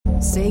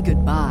Say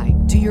goodbye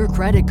to your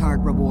credit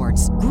card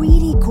rewards.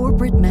 Greedy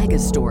corporate mega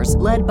stores,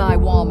 led by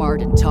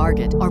Walmart and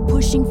Target, are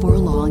pushing for a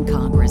law in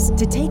Congress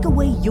to take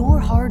away your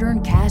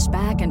hard-earned cash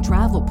back and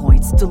travel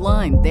points to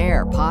line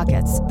their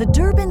pockets. The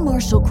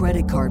Durbin-Marshall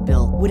credit card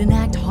bill would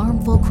enact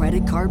harmful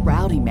credit card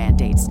routing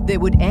mandates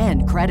that would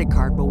end credit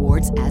card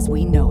rewards as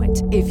we know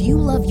it. If you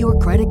love your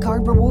credit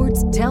card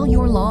rewards, tell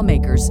your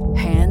lawmakers,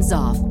 hands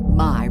off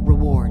my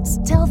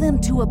rewards. Tell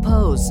them to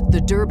oppose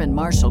the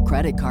Durbin-Marshall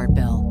credit card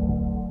bill.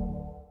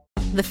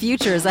 The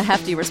future is a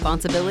hefty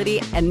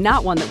responsibility and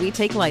not one that we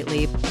take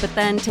lightly. But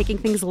then taking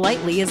things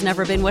lightly has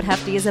never been what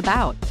Hefty is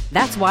about.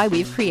 That's why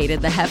we've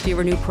created the Hefty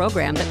Renew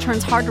program that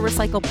turns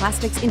hard-to-recycle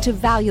plastics into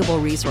valuable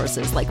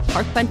resources like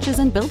park benches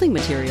and building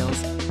materials.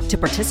 To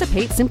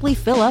participate, simply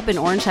fill up an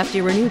orange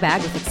Hefty Renew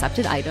bag with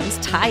accepted items,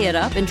 tie it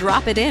up, and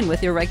drop it in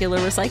with your regular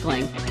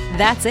recycling.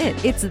 That's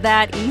it. It's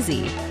that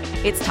easy.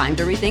 It's time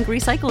to rethink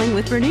recycling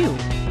with Renew.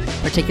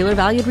 Particular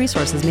valued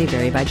resources may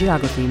vary by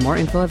geography. More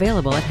info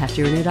available at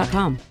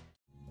heftyrenew.com.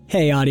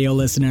 Hey, audio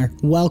listener.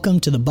 Welcome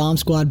to the Bomb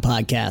Squad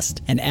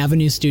podcast, an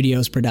Avenue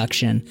Studios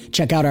production.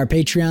 Check out our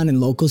Patreon and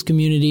Locals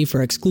community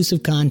for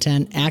exclusive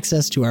content,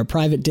 access to our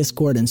private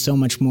Discord, and so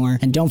much more.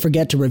 And don't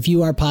forget to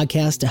review our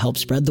podcast to help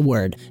spread the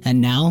word.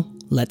 And now,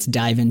 let's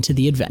dive into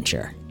the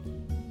adventure.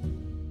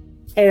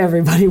 Hey,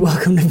 everybody.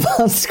 Welcome to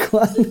Bomb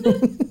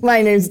Squad.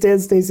 My name's Dan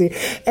Stacy,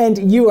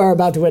 and you are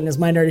about to witness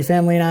my nerdy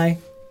family and I,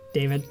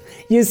 David,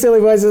 use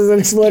silly voices and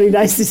exploding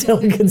dice to tell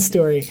a good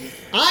story.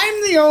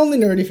 I'm the only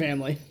nerdy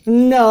family.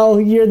 No,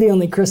 you're the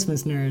only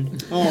Christmas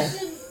nerd. Oh,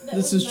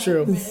 this is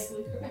true.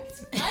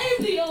 I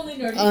am the only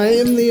nerdy. I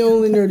am the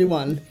only nerdy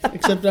one,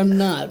 except I'm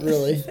not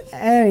really.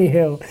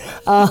 Anywho,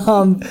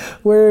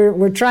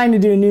 we're trying to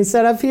do a new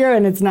setup here,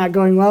 and it's not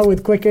going well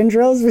with quick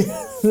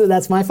intros.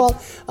 That's my fault.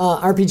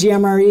 RPG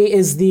MRE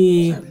is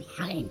the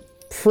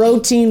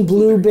protein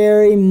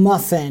blueberry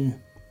muffin.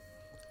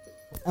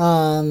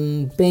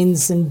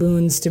 Banes and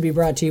boons to be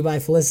brought to you by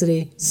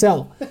Felicity.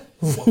 So,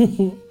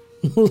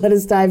 let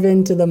us dive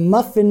into the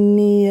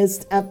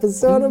muffiniest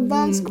episode of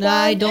Bomb Squad.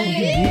 I don't do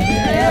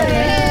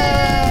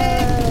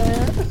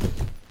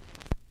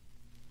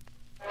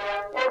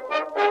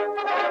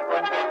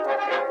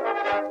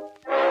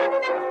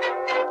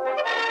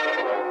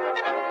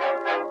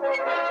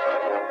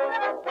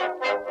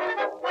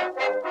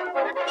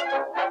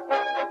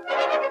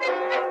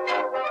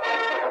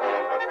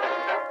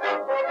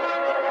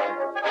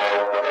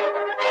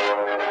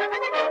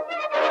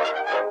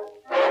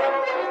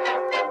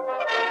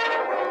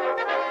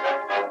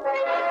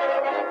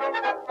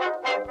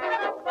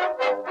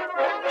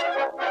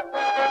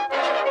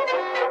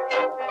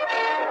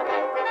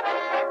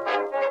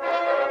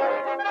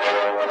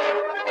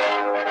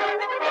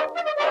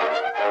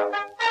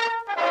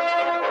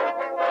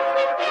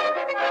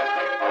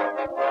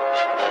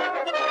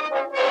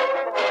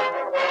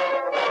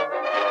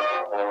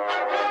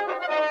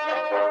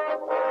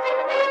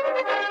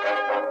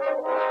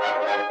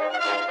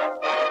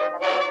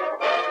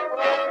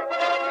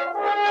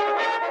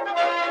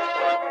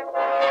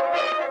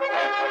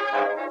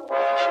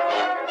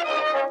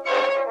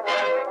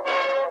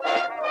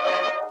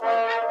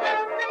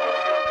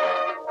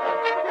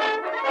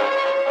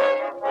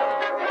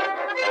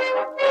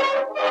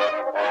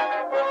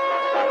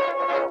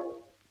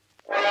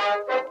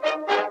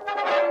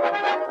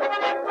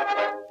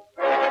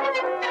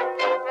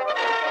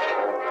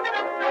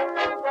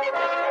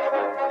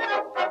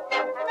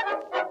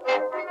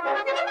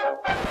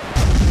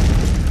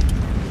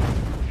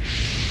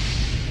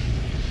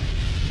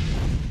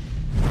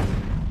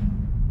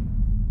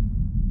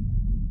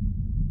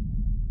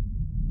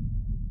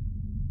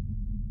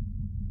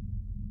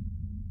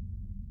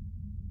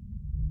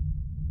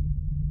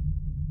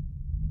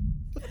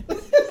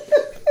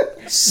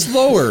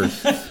Slower.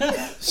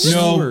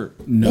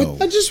 No.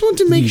 I just want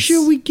to make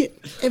sure we get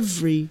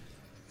every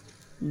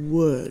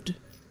word.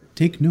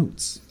 Take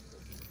notes.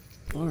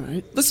 All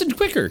right. Listen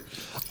quicker.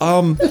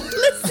 Hello,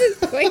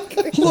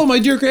 my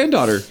dear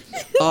granddaughter.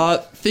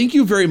 Thank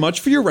you very much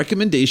for your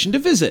recommendation to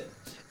visit.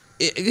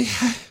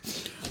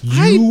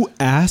 You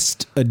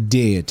asked a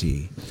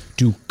deity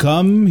to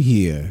come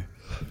here.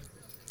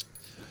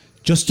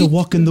 Just a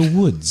walk in the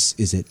woods,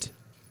 is it?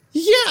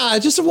 Yeah,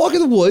 just a walk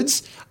in the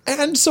woods.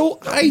 And so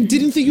I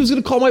didn't think he was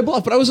going to call my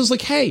bluff, but I was just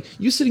like, hey,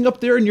 you sitting up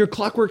there in your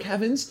clockwork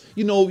heavens,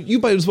 you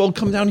might as well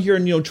come down here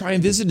and, try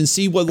and visit and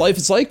see what life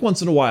is like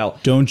once in a while.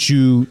 Don't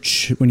you,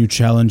 when you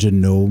challenge a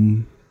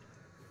gnome,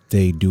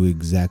 they do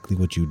exactly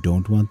what you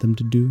don't want them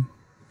to do?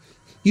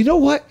 You know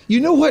what?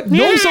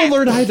 Gnomes don't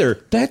learn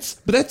either. That's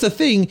the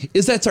thing,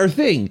 that's our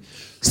thing.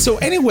 So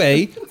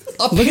anyway,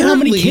 apparently... Look at how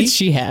many kids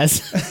she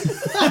has.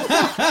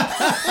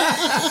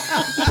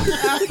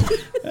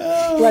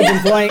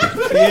 Legend point.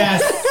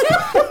 Yes.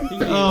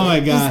 Oh my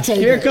gosh.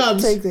 Here it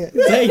comes. Take it.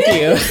 Thank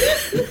you.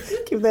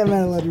 Give that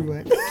man a legend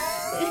point.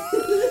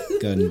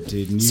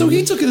 Continue. So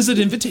he took it as an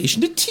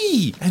invitation to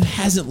tea and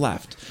hasn't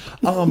left.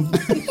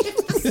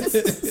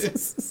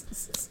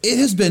 It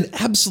has been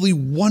absolutely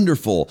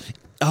wonderful.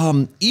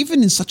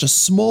 even in such a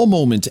small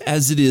moment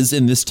as it is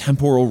in this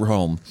temporal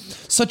realm,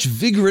 such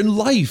vigor and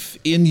life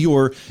in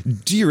your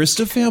dearest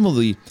of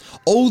family.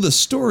 Oh, the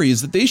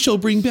stories that they shall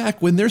bring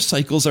back when their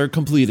cycles are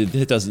completed.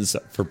 It doesn't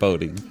sound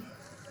foreboding.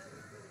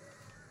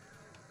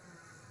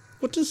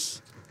 What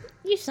does...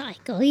 You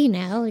cycle, you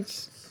know,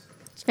 it's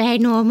very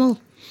normal.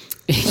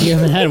 You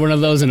haven't had one of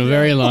those in a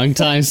very long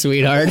time,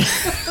 sweetheart.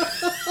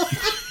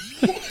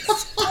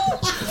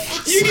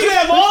 You can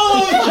have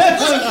all of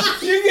them!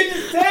 You can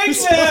just take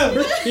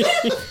them!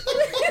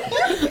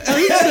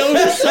 I'm so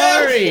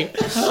sorry.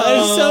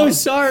 I'm so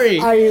sorry.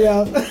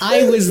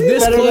 I was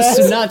this Better close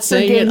to ask not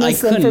saying it. I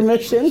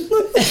forgiveness than couldn't. permission.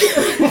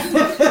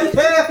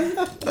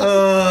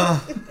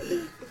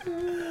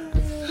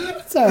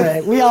 It's all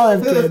right. We all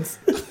have kids.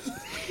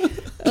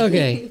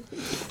 Okay.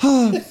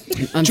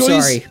 I'm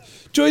sorry.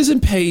 Joys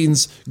and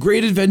pains,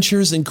 great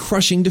adventures and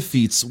crushing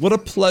defeats. What a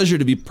pleasure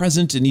to be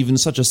present in even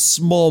such a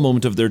small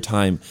moment of their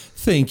time.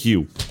 Thank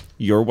you.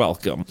 You're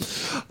welcome.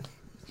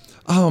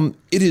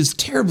 It is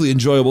terribly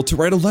enjoyable to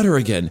write a letter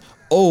again.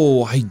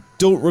 Oh, I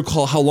don't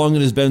recall how long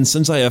it has been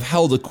since I have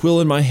held a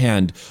quill in my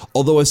hand,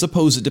 although I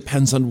suppose it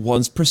depends on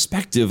one's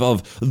perspective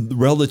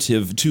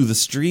relative to the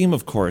stream,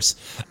 of course,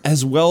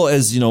 as well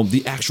as,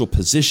 the actual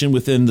position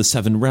within the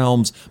 7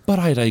 realms, but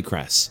I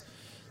digress.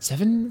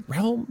 7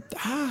 realm?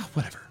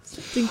 Whatever. I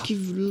think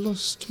you've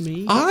lost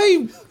me.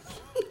 I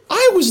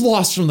was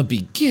lost from the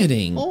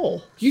beginning.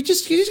 Oh. You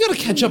just got to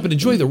catch up and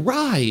enjoy the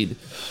ride.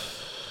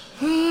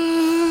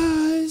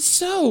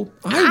 So,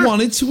 I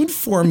wanted to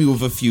inform you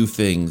of a few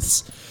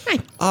things.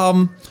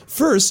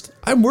 First,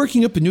 I'm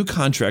working up a new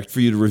contract for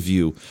you to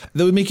review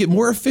that would make it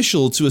more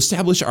official to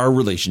establish our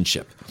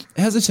relationship.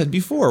 As I said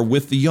before,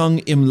 with the young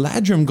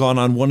Imladrim gone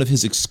on one of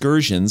his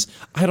excursions,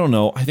 I don't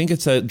know, I think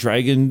it's a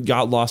dragon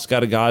got lost,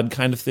 got a god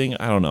kind of thing,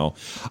 I don't know.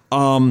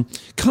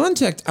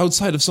 Contact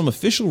outside of some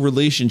official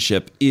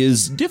relationship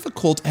is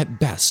difficult at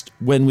best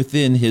when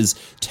within his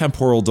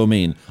temporal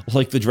domain,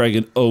 like the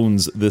dragon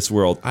owns this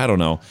world. I don't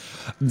know.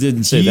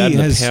 Didn't say that in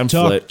the pamphlet. He has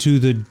talked to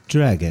the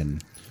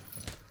dragon.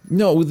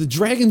 No, the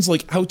dragon's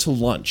out to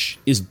lunch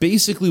is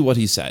basically what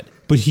he said.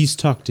 But he's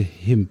talked to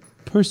him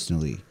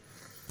personally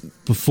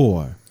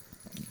before.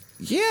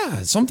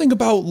 Yeah, something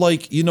about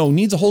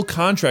needs a whole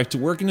contract to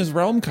work in his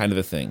realm kind of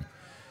a thing.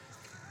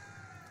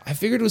 I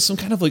figured it was some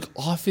kind of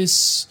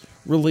office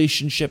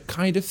relationship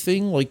kind of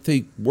thing, like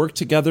they work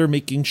together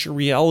making sure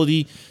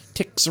reality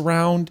ticks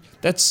around.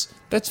 That's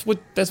what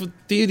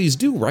deities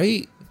do,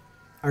 right?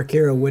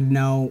 Arkira would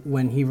know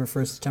when he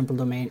refers to temporal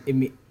domain,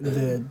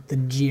 the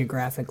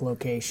geographic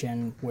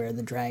location where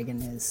the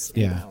dragon is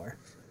in power.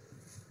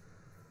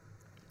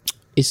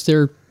 Is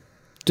there...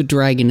 The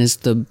dragon is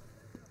the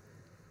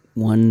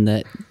one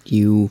that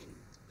you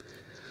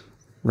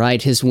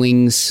ride his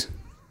wings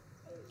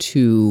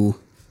to...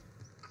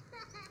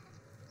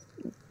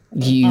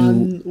 We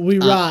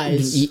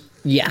rise.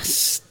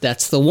 Yes,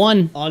 that's the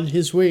one. On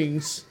his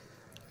wings.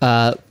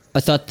 I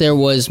thought there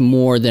was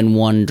more than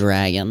one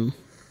dragon.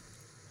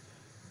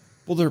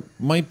 Well, there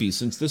might be,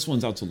 since this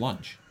one's out to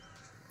lunch.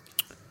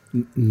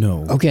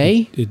 No.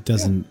 Okay. It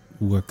doesn't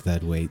work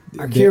that way.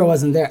 Arkira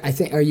wasn't there. I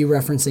think. Are you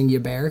referencing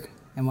Yaberg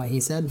and what he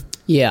said?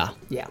 Yeah.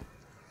 Yeah.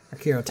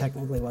 Arkira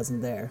technically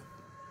wasn't there.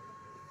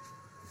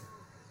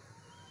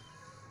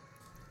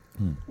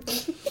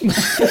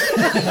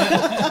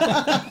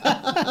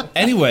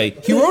 Anyway,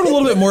 he wrote a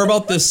little bit more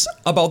about this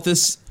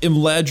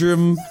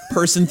Imladrim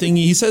person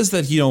thingy. He says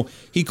that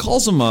he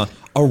calls him a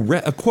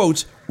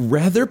quote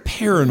rather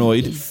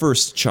paranoid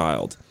first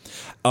child.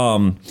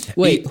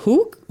 Wait,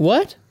 who?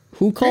 What?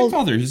 Who called?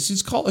 Grandfather. He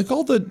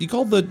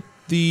called the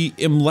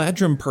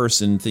Imladrim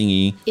person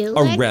thingy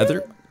a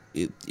rather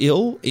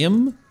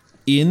Imladrim,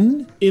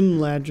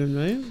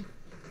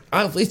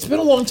 right? It's been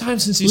a long time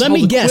since he's Let held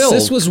me a guess. quill.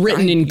 This was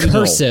written in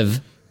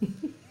cursive.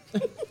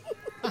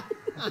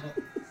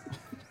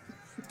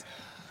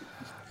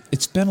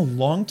 It's been a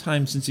long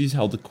time since he's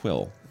held a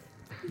quill.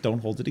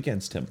 Don't hold it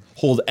against him.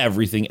 Hold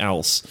everything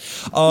else.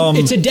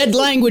 It's a dead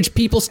language,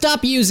 people.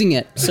 Stop using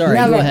it. Sorry,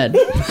 go ahead.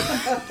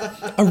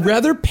 A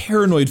rather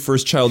paranoid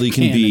first child he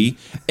can be,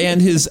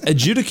 and his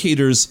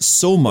adjudicators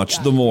so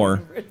much the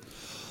more.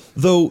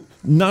 Though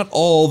not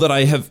all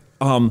I have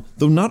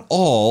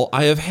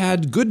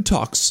had good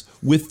talks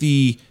with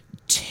the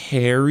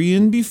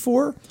Tarian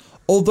before.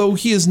 Although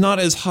he is not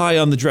as high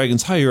on the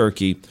dragon's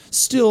hierarchy,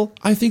 still,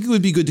 I think it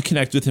would be good to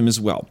connect with him as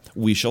well.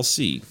 We shall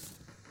see.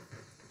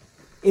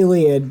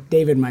 Iliad,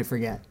 David might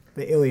forget,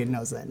 but Iliad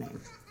knows that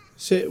name.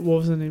 What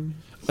was the name?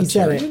 He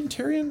said it.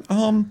 Tarian?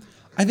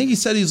 I think he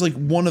said he's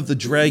one of the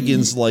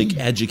dragon's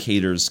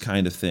educators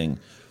kind of thing.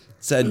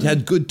 Said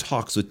had good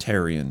talks with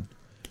Tarian.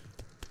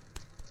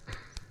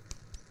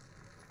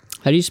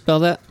 How do you spell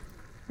that?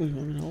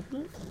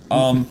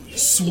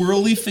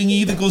 Swirly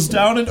thingy that goes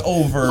down and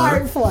over.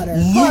 Heart flutter.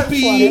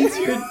 Loopy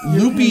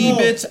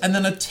bit, and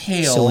then a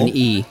tail. So an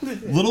E.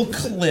 Little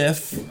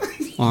cliff.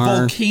 R.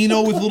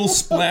 Volcano with a little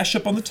splash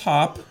up on the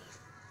top.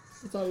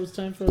 I thought it was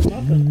time for a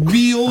muppet.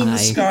 Wheel in the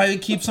sky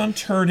that keeps on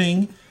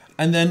turning,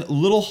 and then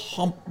little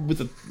hump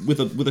with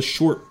a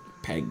short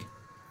peg.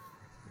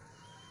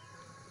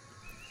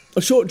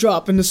 A short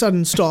drop and a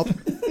sudden stop.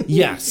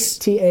 Yes.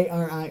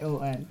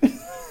 Tarion.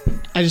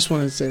 I just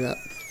wanted to say that.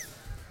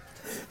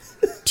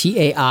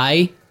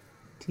 TAI.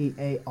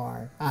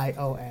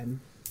 Tarion.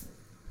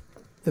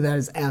 But that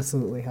is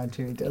absolutely how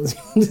Jerry does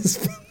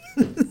it.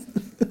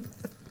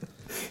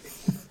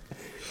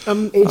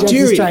 Ajax is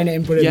Jerry, trying to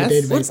input it in the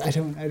yes? database.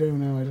 I don't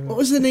know. What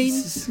was the name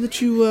that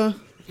you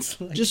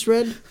just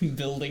read?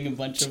 Building a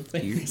bunch of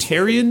things.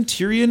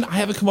 Tyrion. I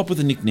haven't come up with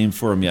a nickname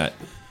for him yet.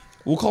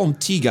 We'll call him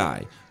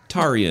T-Guy.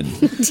 Tarion.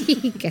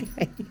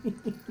 T-guy.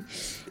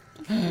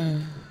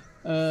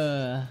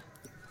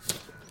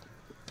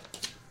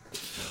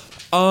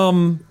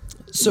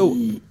 So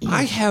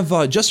I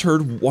have just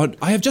heard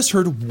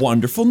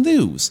wonderful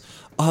news.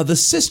 The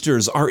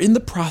sisters are in the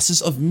process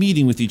of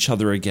meeting with each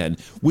other again,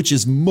 which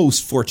is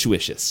most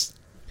fortuitous.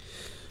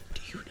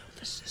 Do you know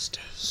the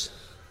sisters?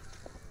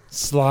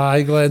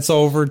 Sly glance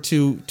over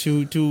to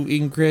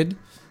Ingrid.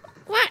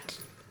 What?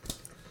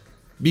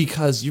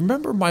 Because you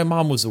remember my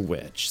mom was a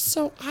witch,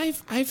 so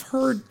I've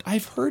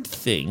heard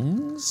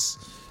things,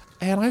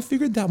 and I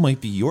figured that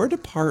might be your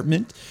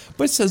department.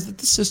 But it says that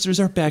the sisters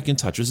are back in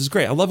touch, which is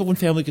great. I love it when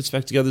family gets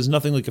back together. There's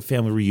nothing like a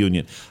family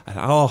reunion.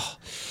 And,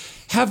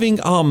 having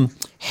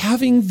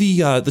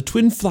the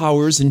twin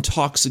flowers in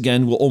talks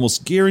again will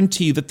almost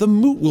guarantee that the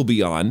moot will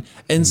be on,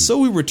 and so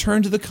we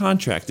return to the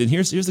contract. And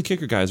here's the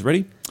kicker, guys.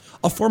 Ready?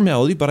 A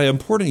formality, but I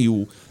important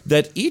you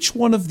that each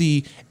one of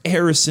the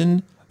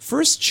Harrison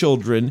first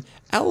children,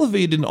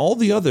 Elevated, and all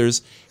the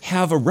others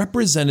have a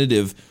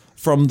representative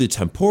from the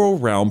temporal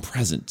realm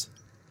present.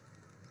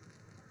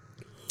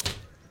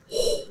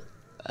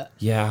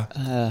 Yeah.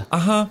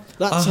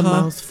 That's a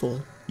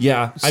mouthful.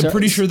 Yeah, I'm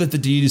pretty sure that the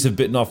deities have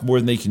bitten off more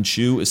than they can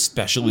chew,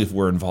 especially if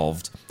we're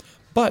involved.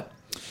 But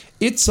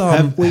it's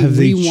Have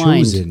they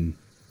rewind.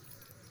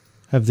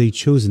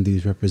 chosen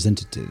these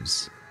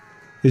representatives?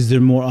 Is there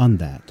more on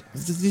that?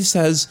 it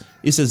says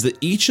that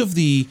each of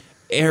the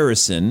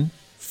Arison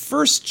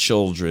first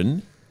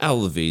children,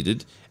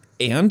 Elevated,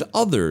 and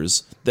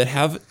others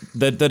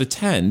that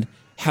attend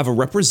have a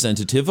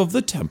representative of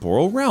the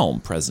temporal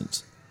realm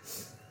present.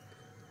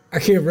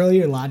 Are you really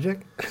your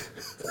logic?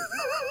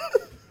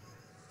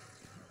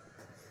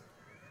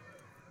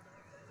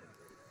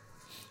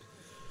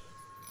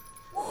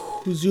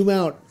 Zoom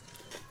out.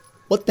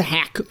 What the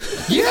heck?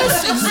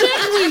 Yes,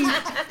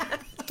 exactly.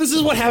 This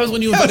is what happens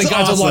when you invite a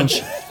guy to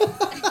lunch.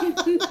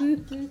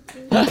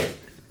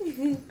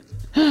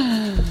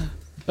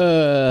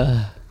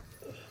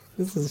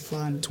 This is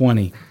fun.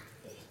 20.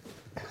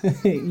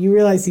 You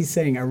realize he's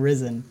saying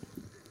arisen.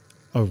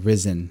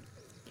 Arisen.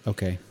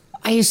 Okay.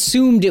 I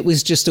assumed it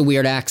was just a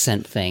weird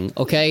accent thing,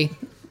 okay?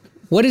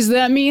 What does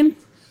that mean?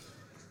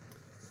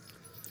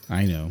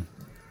 I know.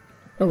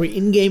 Are we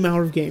in game, out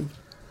of game?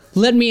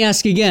 Let me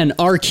ask again.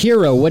 Arc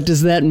Hero, what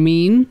does that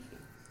mean?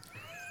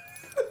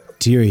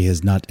 Tiri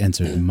has not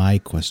answered my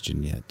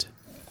question yet.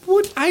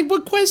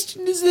 What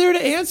question is there to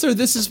answer?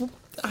 This is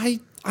I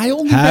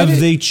only Have read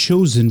it. they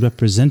chosen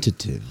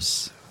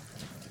representatives?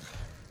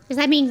 Does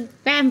that mean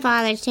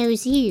grandfather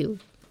chose you?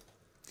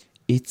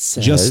 It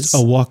says Just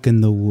a walk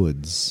in the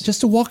woods.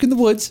 just a walk in the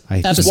woods.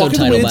 I Just Episode walk in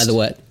the title, woods, by the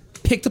way.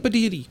 Picked up a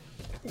deity.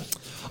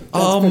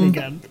 That's pretty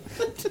good.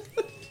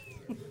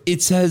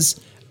 It says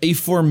a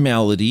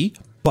formality,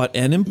 but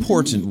an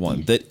important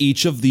one, that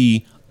each of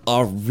the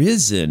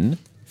arisen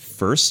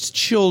first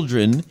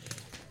children,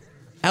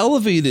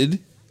 Elevated,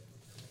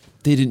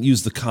 they didn't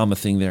use the comma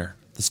thing there,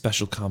 the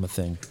special comma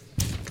thing.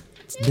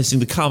 It's missing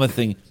the comma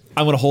thing.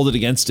 I'm going to hold it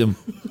against him.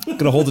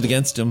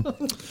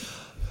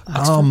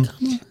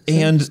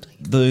 And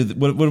the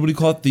what do you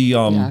call it? The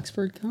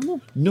Oxford comma?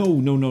 no,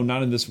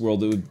 not in this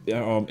world. It would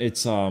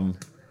it's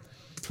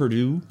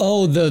Purdue.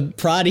 Oh, the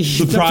Prodi.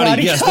 The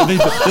Prodi, yes. They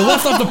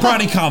left off the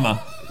Prodi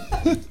comma.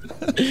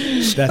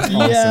 That's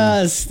awesome.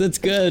 Yes, that's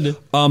good.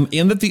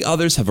 And that the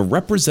others have a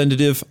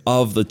representative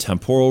of the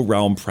temporal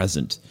realm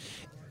present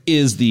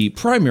is the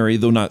primary,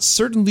 though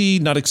certainly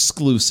not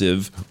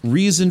exclusive,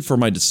 reason for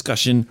my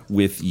discussion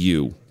with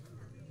you.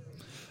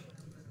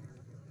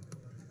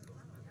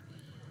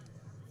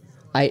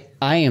 I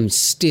am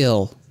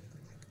still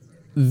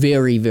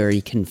very,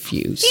 very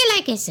confused. I feel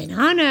like it's an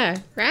honor,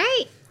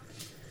 right?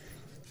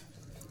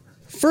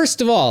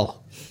 First of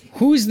all,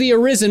 who's the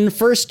arisen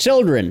first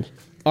children?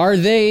 Are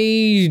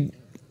they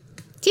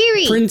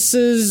Tiri,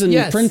 princes and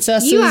Yes.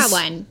 princesses? you are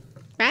one,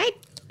 right?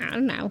 I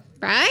don't know,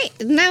 right?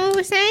 Isn't that what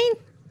we're saying?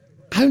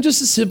 I'm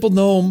just a simple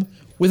gnome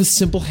with a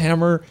simple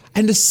hammer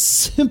and a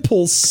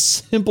simple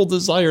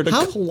desire to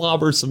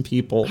clobber some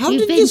people. How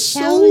You've did been this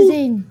soul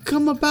chosen.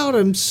 come about?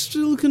 I'm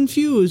still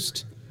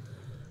confused.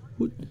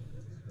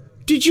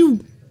 Did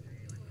you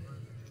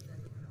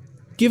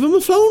give him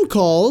a phone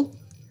call?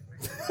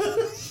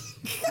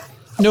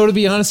 No, to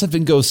be honest, I've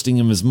been ghosting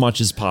him as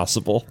much as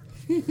possible.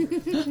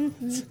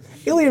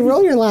 Ilian,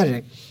 roll your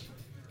logic.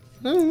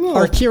 I don't know.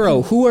 Arc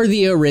Hero, who are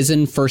the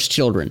arisen first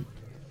children?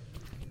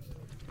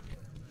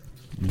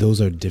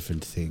 Those are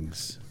different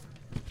things.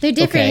 They're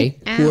different.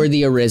 Okay, who are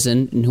the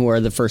arisen and who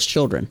are the first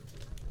children?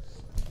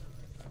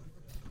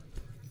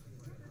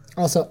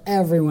 Also,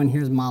 everyone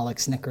hears Moloch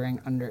snickering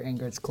under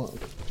Ingrid's cloak.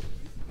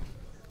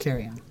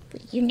 Carry on.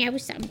 You know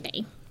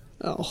something.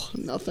 Oh,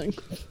 nothing.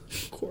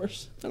 Of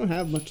course. I don't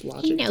have much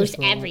logic. He knows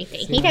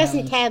everything. He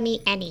doesn't tell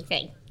me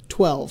anything.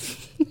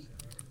 12.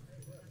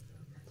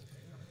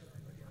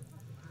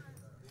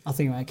 I'll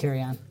think about it.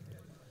 Carry on.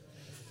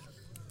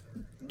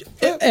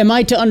 Am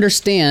I to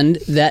understand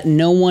that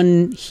no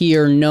one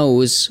here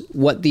knows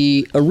what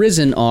the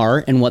Arisen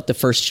are and what the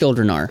first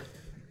children are?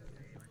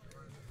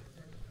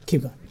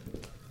 Keep going.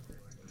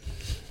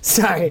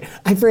 Sorry,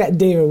 I forgot,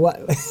 David.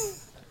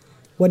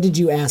 What did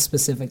you ask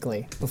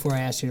specifically before I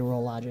asked you to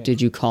roll logic?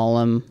 Did you call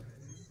him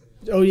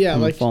Oh, yeah. on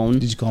the Like, phone?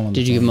 Did you call him on the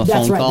Did you give him a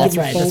That's phone right. call? That's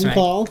right. That's Phone right.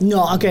 call?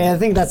 No, okay. I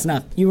think that's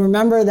enough. You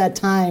remember that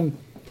time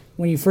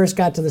when you first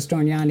got to the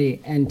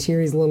Stornyandi and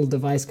Tiri's little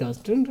device goes.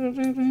 Ding, ding,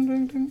 ding, ding,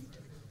 ding, ding.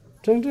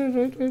 Ding, ding,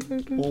 ding, ding,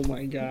 ding, ding. oh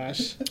my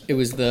gosh. It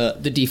was the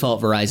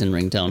default Verizon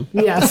ringtone.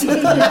 Yes.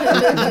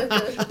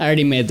 I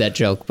already made that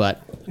joke,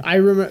 but I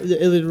remember.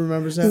 Iliad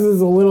remembers This that.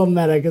 is a little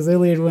meta because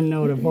Iliad wouldn't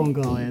know what a phone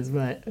call is,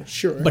 but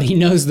Sure. he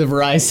knows the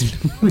Verizon.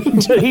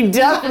 he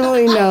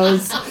definitely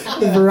knows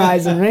the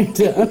Verizon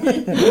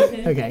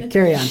ringtone. Okay,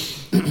 carry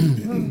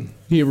on.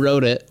 He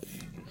wrote it.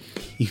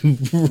 You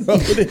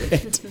wrote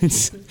it.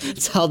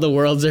 It's how the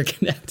worlds are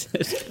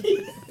connected.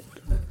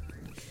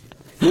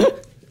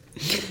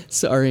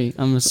 Sorry,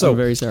 I'm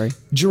very sorry.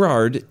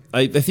 Gerard,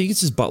 I think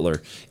it's his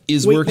butler,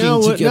 is Wait, working now,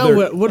 together.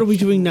 Now what are we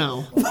doing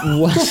now?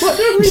 What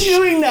are we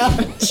doing now?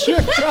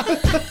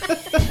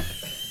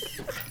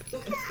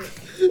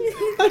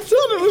 I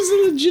thought it was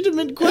a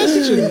legitimate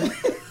question.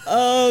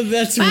 Oh,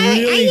 that's I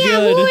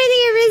know who are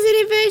the Arisen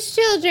and first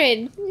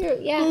children.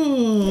 Yeah.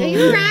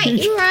 You're right.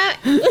 You're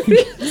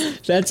right.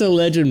 That's a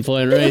legend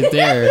point right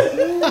there.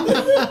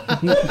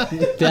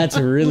 That's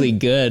really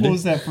good. What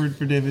was that for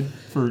David?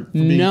 For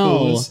being No.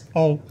 clueless?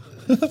 Oh.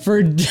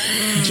 For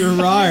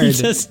Gerard.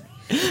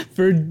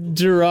 for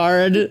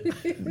Gerard,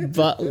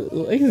 but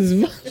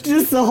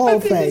Just the whole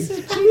thing.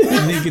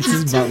 I think it's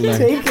his butler.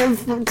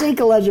 Take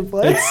a legend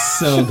point. It's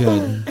so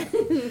good.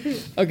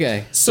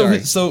 okay.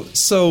 So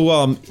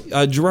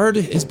Gerard,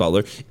 his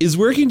butler, is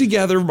working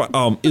together.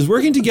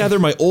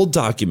 My old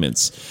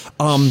documents.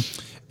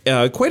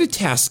 Quite a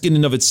task in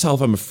and of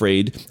itself, I'm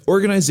afraid.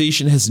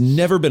 Organization has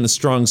never been a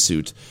strong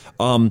suit,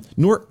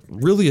 nor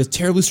really a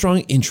terribly strong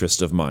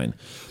interest of mine.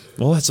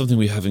 Well, that's something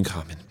we have in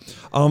common.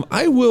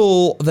 I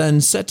will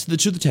then set to the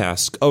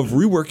task of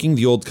reworking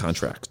the old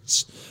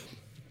contracts.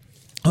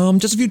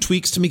 Just a few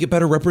tweaks to make it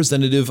better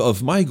representative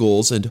of my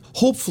goals and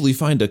hopefully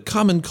find a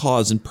common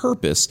cause and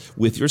purpose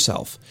with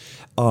yourself.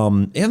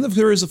 And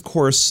there is, of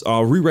course,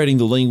 rewriting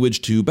the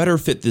language to better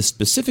fit this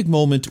specific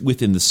moment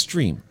within the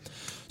stream.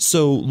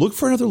 So look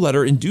for another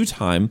letter in due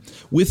time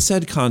with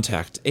said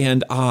contact,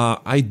 and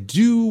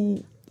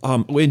do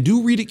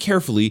read it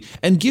carefully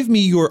and give me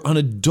your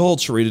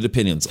unadulterated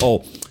opinions.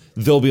 Oh,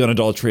 they'll be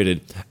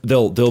unadulterated.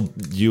 They'll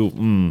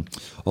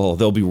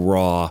be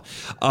raw.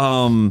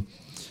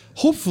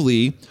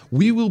 Hopefully,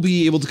 we will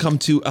be able to come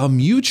to a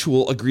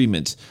mutual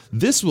agreement.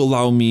 This will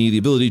allow me the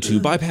ability to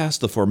bypass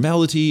the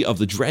formality of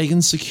the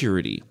dragon's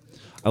security.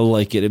 I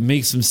like it. It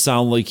makes him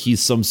sound like he's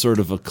some sort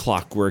of a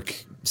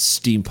clockwork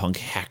steampunk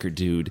hacker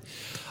dude.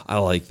 I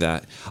like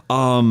that.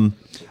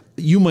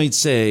 You might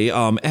say,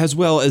 as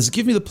well as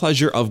give me the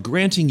pleasure of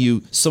granting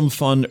you some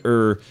fun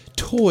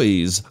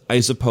toys, I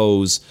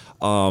suppose,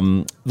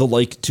 the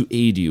like to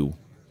aid you.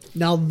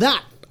 Now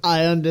that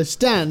I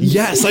understand.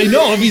 Yes, I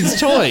know. It means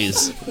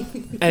toys.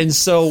 And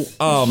so,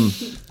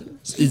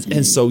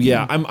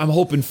 yeah, I'm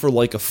hoping for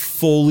like a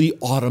fully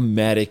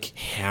automatic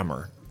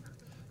hammer.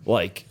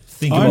 Like,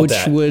 think about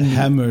that.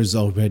 Hammer's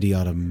already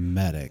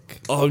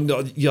automatic. Oh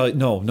no! Yeah,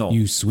 no.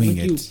 You swing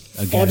You it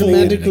again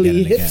automatically and again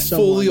and hit again.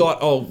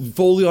 someone.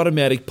 Fully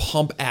automatic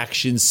pump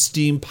action,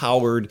 steam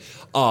powered,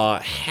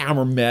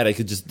 hammermatic.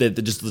 It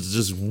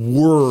just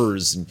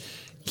whirs. And,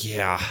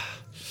 yeah,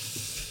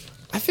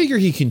 I figure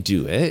he can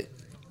do it.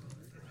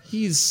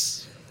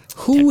 He's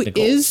Who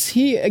technical. is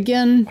he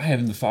again? I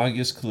haven't the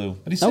foggiest clue,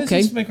 but he says Okay.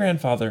 he's my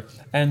grandfather,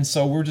 and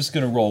so we're just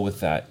gonna roll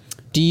with that.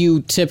 Do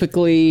you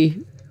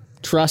typically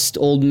trust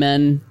old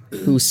men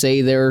who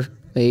say they're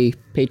a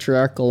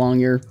patriarch along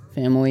your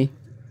family?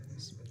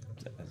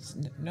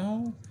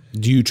 No.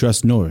 Do you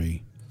trust Nori?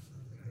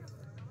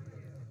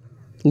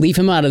 Leave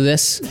him out of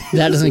this.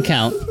 That doesn't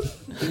count.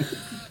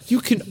 You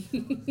can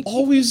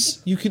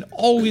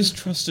always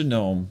trust a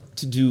gnome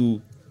to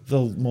do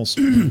the most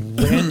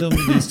random,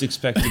 least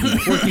expected,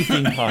 quirky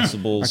thing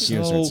possible.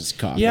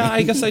 Yeah,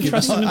 I guess I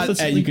trust him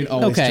implicitly. You can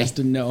always Okay. trust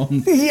a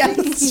gnome.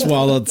 Yes.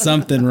 Swallowed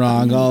something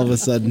wrong all of a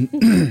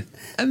sudden.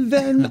 And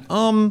then,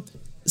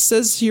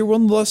 says here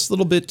one last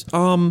little bit.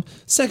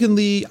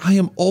 Secondly, I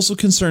am also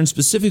concerned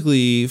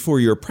specifically for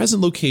your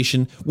present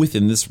location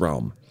within this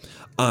realm.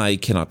 I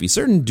cannot be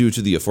certain due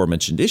to the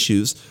aforementioned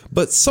issues,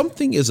 but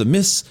something is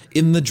amiss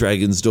in the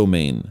dragon's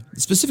domain,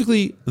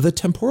 specifically the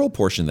temporal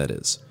portion, that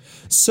is.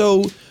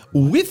 So,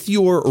 with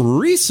your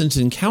recent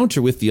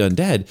encounter with the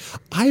undead,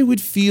 I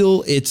would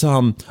feel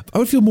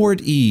more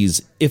at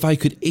ease if I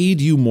could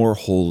aid you more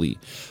wholly.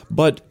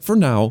 But for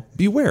now,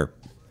 beware.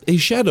 A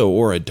shadow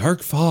or a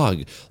dark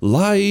fog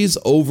lies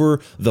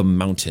over the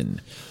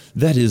mountain.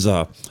 That is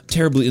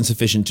terribly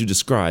insufficient to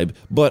describe,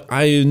 but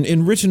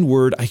in written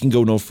word, I can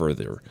go no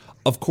further.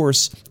 Of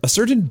course, a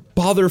certain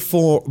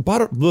bothersome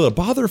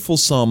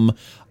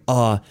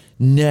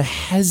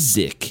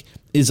Nehezik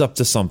is up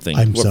to something.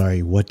 I'm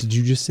sorry, what did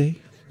you just say?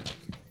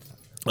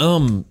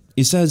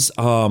 He says,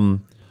 a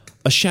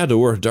shadow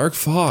or a dark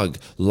fog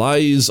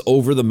lies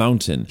over the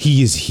mountain.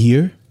 He is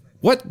here?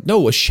 What?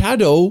 No, a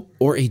shadow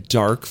or a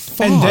dark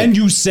fog. And then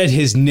you said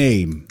his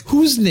name.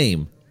 Whose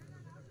name?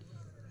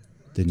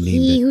 The name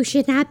He who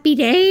should not be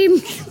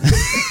named.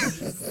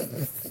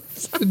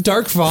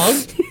 Dark fog?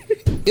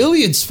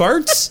 Iliad's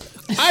farts?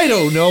 I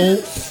don't know.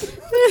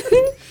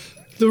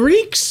 The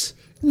reeks?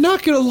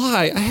 Not gonna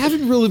lie, I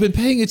haven't really been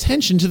paying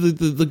attention to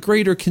the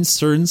greater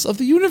concerns of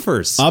the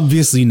universe.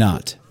 Obviously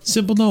not.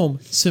 Simple gnome,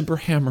 simple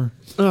hammer.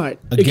 All right.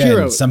 Again,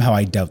 Akira, somehow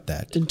I doubt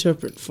that.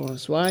 interpret for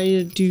us.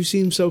 Why do you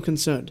seem so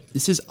concerned?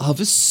 This is of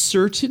a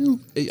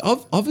certainty that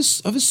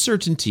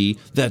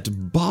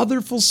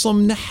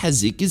botherfulsome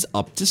Nehezik is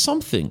up to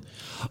something.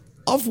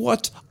 Of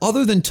what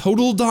other than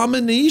total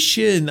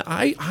domination?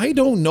 I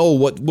don't know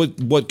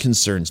what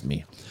concerns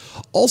me.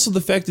 Also,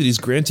 the fact that he's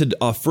granted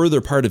a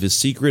further part of his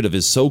secret of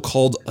his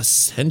so-called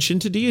ascension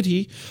to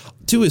deity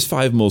to his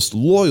 5 most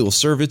loyal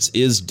servants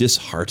is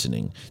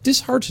disheartening.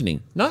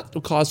 Disheartening, not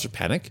a cause for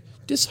panic.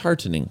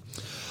 Disheartening.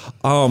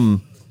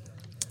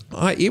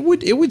 It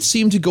would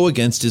seem to go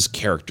against his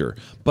character,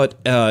 but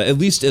at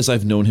least as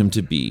I've known him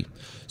to be.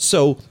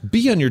 So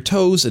be on your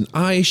toes, and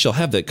I shall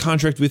have that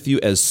contract with you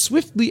as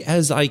swiftly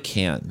as I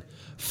can.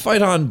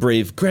 Fight on,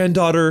 brave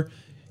granddaughter.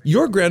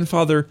 Your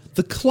grandfather,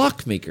 the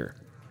clockmaker.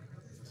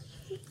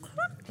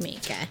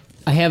 Mika.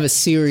 I have a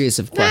series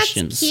of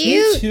questions. That's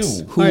cute.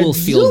 Too. Who All right, will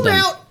field zoom them?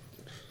 out.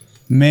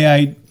 May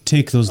I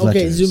take those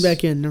letters? Okay, zoom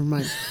back in. Never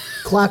mind.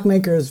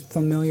 Clockmaker is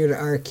familiar to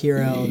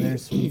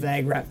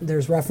Arkiro.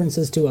 There's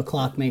references to a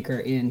clockmaker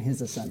in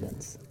his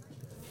Ascendants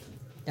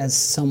as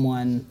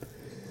someone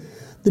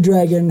the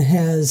dragon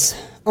has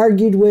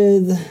argued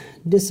with,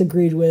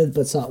 disagreed with,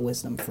 but sought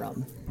wisdom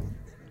from.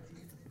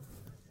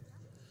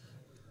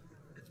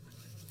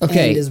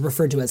 Okay. And is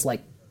referred to as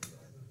like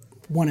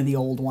one of the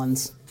old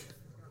ones.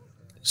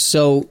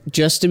 So,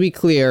 just to be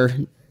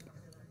clear,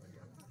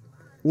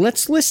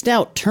 let's list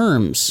out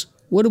terms.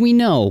 What do we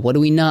know? What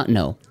do we not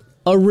know?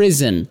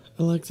 Arisen.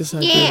 I like this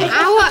idea. Yeah,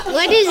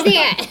 what is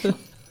that?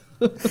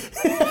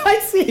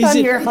 I see on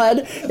your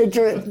HUD,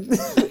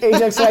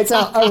 Ajax writes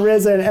out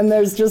Arisen, and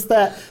there's just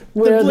that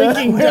where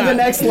the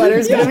next letter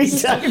is going to be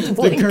tucked.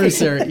 The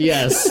cursor,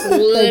 yes.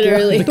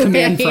 Literally. The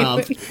command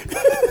prompt.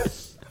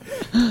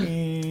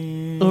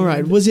 All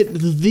right. Was it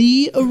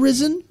the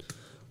Arisen?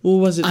 Or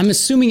was it I'm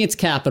assuming it's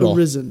capital.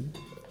 Arisen?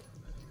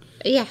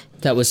 Yeah.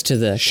 That was to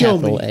the Show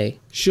capital me. A.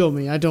 Show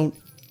me. I don't.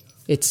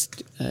 It's,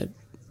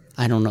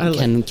 I don't know. I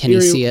don't Can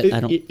you see it? I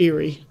don't.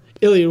 Eerie.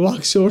 Iliad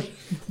walks over,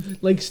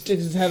 like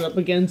sticks his head up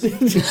against it.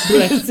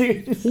 Like,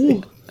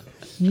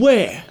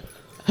 where?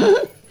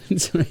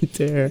 It's right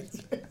there.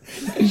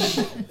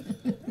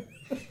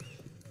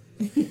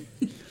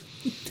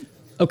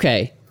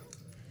 Okay.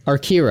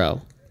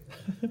 Arkiro.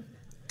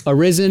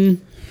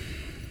 Arisen.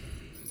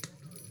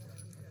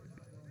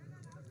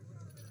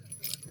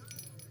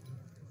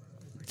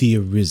 The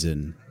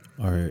Arisen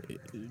are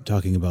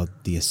talking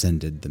about the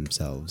Ascended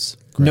themselves.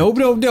 No.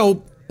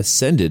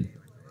 Ascended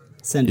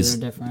Ascended are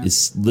different.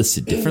 is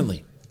listed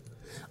differently.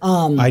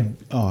 I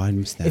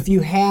missed that. If you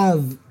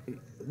have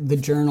the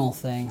journal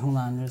thing, hold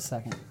on just a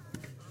second.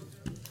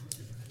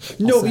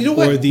 No, you know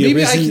what? Or the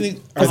Maybe Arisen, I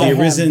can. or the I have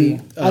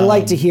Arisen. I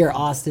like to hear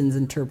Austin's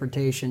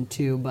interpretation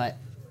too, but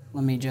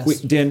let me just.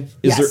 Wait, Dan,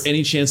 is Yes. there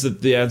any chance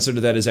that the answer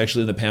to that is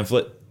actually in the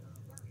pamphlet?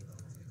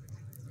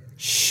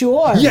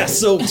 Sure. Yes,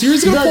 so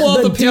Tyr's gonna pull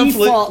out the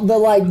pamphlet. Default, the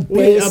like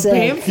Wait, a basic.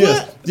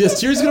 pamphlet? Yes,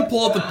 Tyr's gonna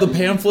pull out the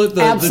pamphlet.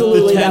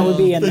 Absolutely, the 10, that would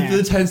be in there.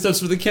 The 10 steps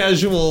for the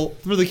casual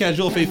faithful. The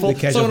casual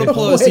so I'm gonna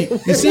pull out.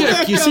 You see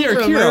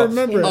our I hero.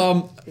 remember it.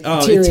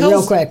 Tyr, it tells,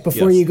 real quick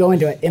before yes. you go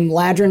into it,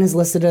 Imladrin is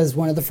listed as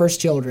one of the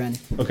first children.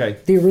 Okay.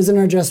 The Arisen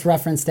are just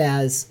referenced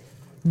as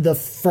the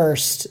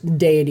first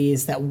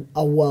deities that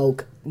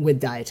awoke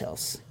with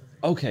Daitos.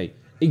 Okay.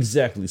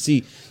 Exactly.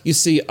 You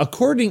see,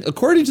 according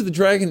to the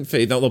dragon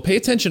faith, now pay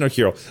attention,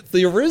 Akiro.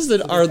 The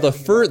Arisen are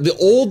the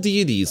old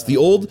deities, the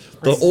old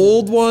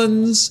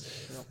ones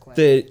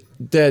that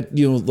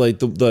like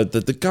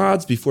the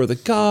gods before the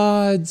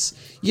gods.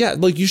 Yeah,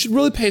 like you should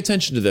really pay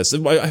attention to this.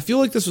 I feel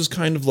like this was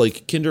kind of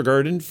like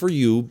kindergarten for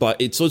you,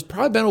 but it's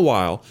probably been a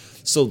while.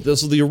 So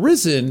the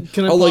Arisen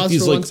Can I are pause like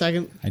these for 1 like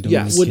second? I don't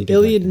Yes. know what Would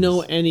kindergarten Iliad is.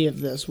 know any of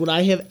this? Would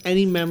I have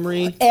any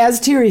memory? As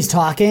Tyr's It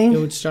talking,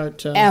 would start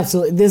to.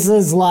 absolutely. This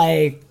is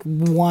like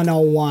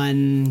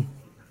 101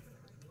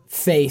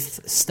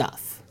 faith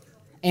stuff.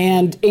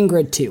 And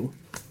Ingrid too.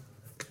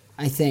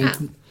 I think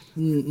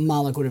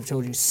Malik would have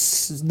told you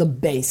the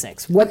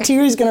basics. What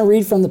Tiri's going to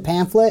read from the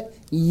pamphlet,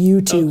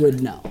 you two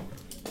would know.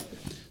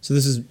 So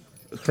this is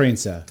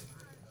Hraensa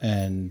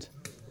and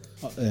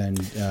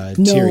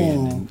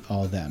Tyrion and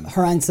all them.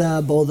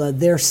 Hraensa, Bolda,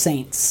 they're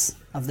saints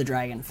of the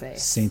Dragon Faith.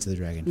 Saints of the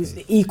Dragon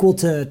Faith. Equal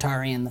to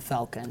Tarion the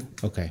Falcon.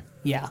 Okay.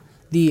 Yeah.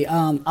 The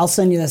I'll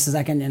send you this a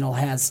second, and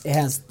it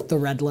has the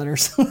red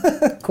letters,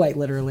 quite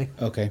literally.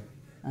 Okay.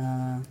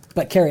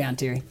 But carry on,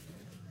 Tiri.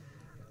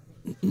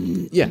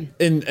 Yeah,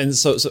 and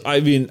so I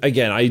mean,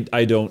 again,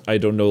 I don't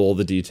know all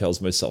the details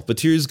myself, but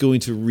Tyrion's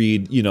going to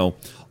read,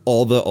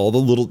 all the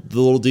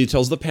little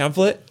details of the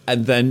pamphlet,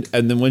 and then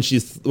when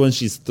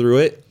she's through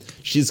it,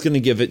 she's going to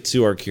give it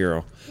to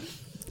Arkiro.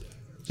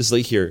 Just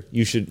like, here,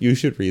 you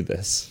should read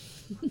this.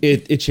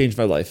 It changed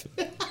my life.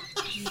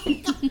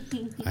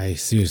 I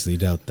seriously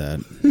doubt that.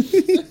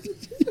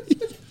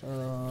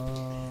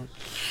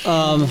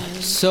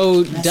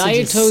 So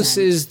Dietos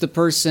is the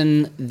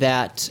person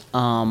that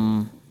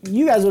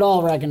you guys would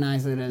all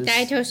recognize it as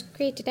Dietos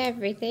created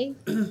everything.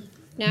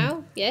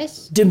 No?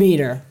 Yes?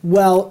 Demeter.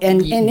 Well,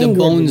 and the Ingrid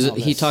bones. would know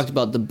He this. talked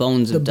about the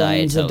bones of the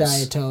bones Dietos. of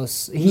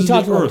Dietos. He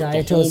talked about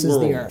Dietos as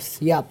the Earth.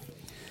 Yep.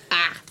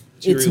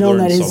 It's Tyrion known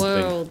that learned his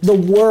something. the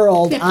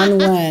world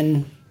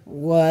Anwen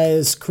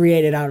was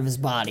created out of his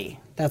body.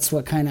 That's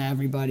what kind of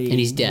everybody And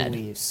he's dead.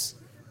 believes.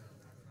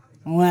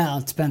 Well,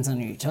 it depends on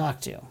who you talk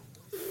to.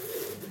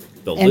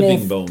 The And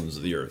living if- bones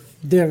of the earth.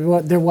 There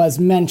was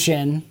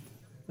mention,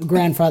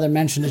 grandfather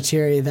mentioned to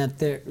Tyrion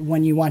that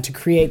when you want to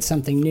create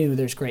something new,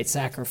 there's great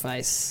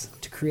sacrifice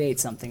to create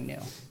something new.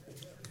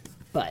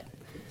 But,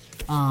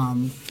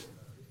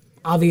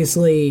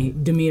 obviously,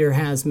 Demeter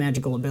has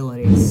magical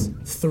abilities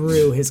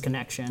through his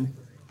connection.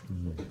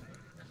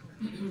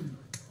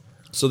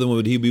 So then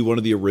would he be one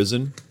of the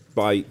Arisen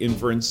by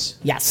inference?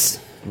 Yes.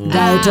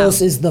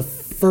 Dietos is the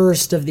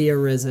first of the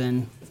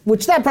Arisen,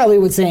 which that probably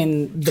would say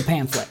in the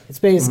pamphlet. It's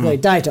basically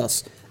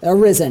Dietos,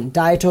 Arisen.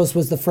 Dietos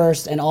was the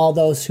first, and all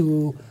those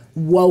who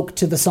woke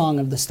to the Song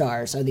of the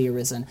Stars are the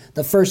Arisen.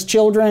 The first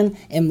children,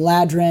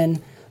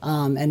 Imladrin,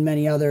 and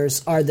many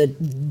others, are the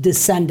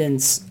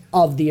descendants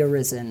of the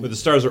Arisen. But the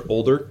stars are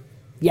older?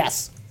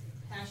 Yes.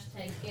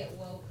 Hashtag get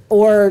woke.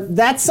 Or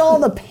that's all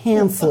the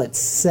pamphlet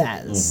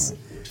says,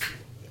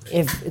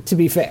 if to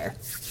be fair.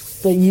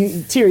 But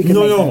Tyrion can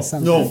make that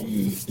assumption.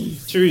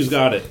 Tyrion's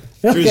got it.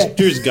 Okay.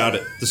 Tyrion's got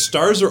it. The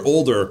stars are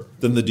older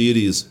than the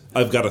deities.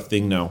 I've got a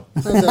thing now.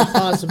 How's that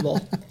possible?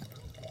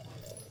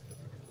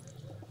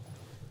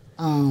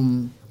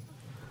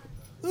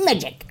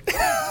 Magic.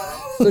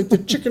 It's like the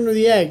chicken or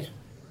the egg.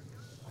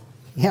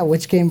 Yeah,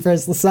 which came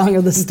first, the Song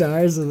of the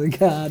Stars or the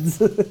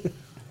Gods?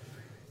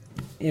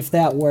 If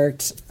that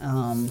worked.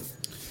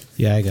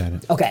 Yeah, I got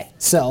it. Okay,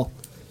 so,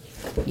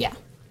 yeah.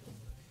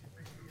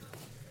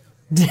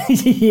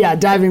 Yeah,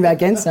 diving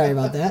back in. Sorry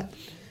about that.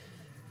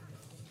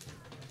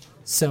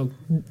 So,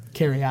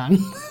 carry on.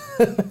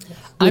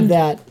 With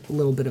that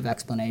little bit of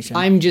explanation.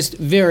 I'm just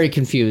very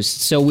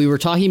confused. So we were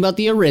talking about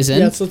the Arisen.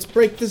 Yes, let's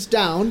break this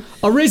down.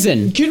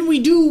 Arisen. Can we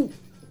do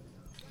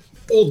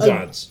Old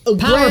gods. a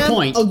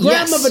PowerPoint, gram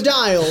yes. of a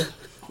dial?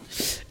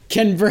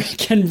 Can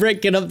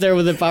Brick get up there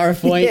with a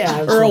PowerPoint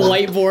Yeah, or a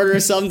whiteboard or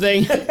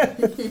something?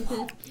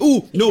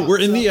 Ooh, no, we're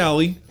in the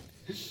alley.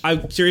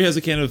 Tyrion has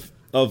a can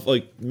of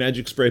like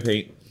magic spray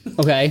paint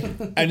Okay.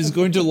 and is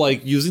going to,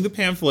 like, using the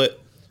pamphlet,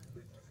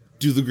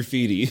 do the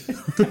graffiti.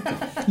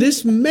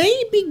 This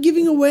may be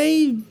giving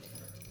away.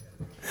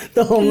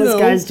 the homeless No.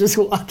 guy's just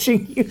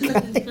watching you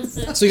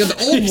guys. So you got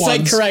the old He's ones.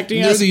 like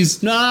correcting There are us.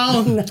 these.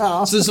 No.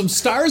 So there's some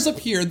stars up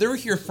here. They were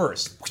here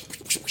first.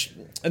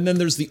 And then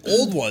there's the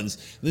old ones.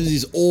 And there's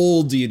these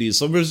old deities.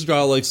 Some just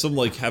draw like some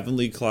like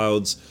heavenly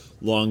clouds,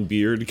 long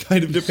beard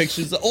kind of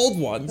depictions. The old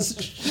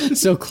ones.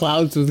 So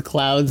clouds with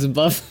clouds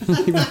above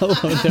below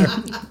their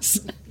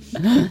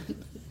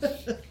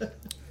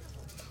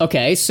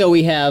Okay, so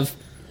we have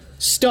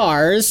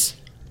stars.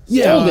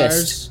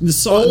 Oldest. The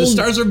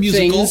stars are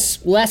musical.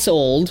 Things less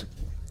old.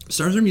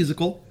 Stars are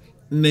musical.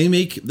 And they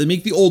make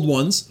the old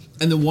ones.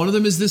 And then one of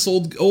them is this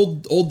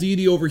old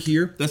deity over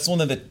here. That's the one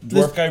that the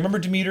dwarf guy. Remember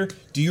Demeter?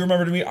 Do you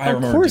remember Demeter? I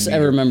remember. Of course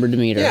Demeter. I remember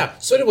Demeter. Yeah.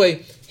 So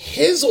anyway,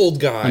 his old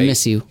guy. I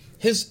miss you.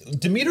 His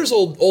Demeter's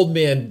old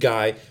man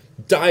guy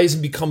dies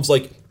and becomes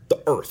like the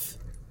Earth.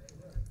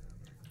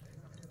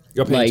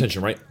 You're paying Like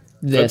attention, right?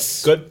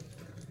 this. Good.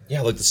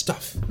 Yeah, like the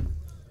stuff.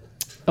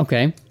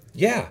 Okay.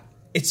 Yeah,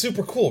 it's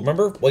super cool.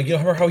 Remember, like,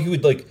 remember how he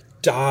would like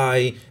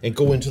die and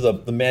go into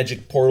the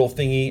magic portal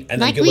thingy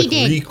and Like then we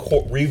get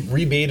did.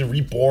 remade and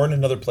reborn in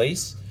another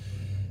place?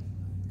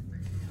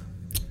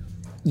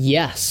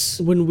 Yes.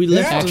 When we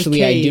left Actually,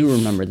 the I cave, do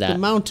remember that. The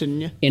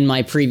mountain. Yeah. In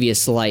my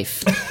previous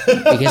life,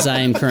 because I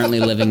am currently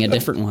living a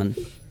different one.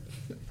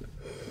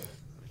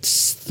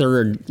 It's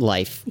third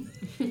life.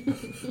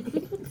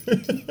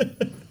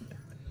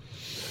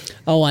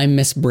 Oh, I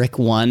miss Brick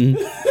 1.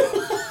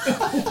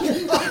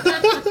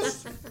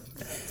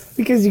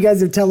 Because you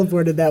guys have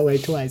teleported that way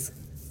twice.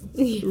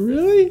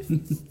 Really?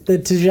 The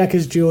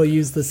Tajeka's jewel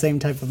used the same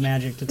type of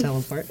magic to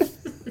teleport.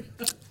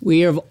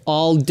 We are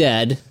all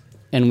dead,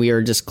 and we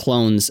are just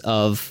clones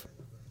of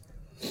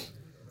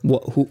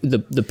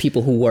the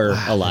people who were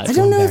alive. I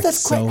don't know if back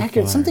that's quite so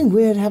accurate. far. Something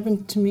weird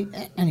happened to me.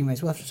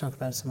 Anyways, we'll have to talk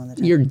about it some other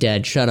time. You're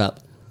dead. Shut up.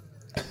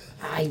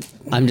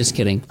 I'm just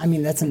kidding. I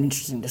mean, that's an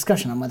interesting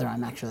discussion on whether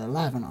I'm actually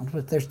alive or not,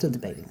 but they're still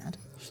debating that.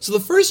 So the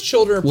first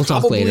children are We'll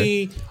talk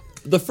probably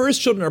the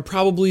first children are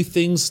probably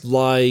things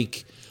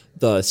like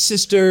the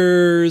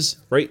sisters,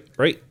 right,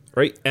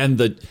 and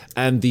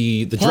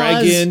the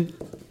dragon.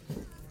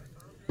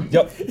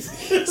 Yep.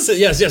 So,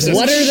 yes.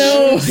 What are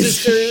those?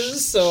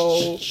 Sisters.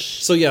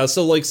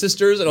 So like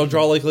sisters, and I'll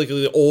draw like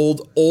the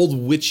old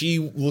witchy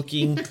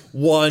looking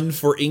one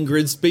for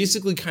Ingrid's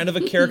basically kind of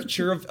a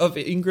caricature of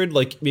Ingrid,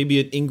 like maybe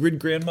an Ingrid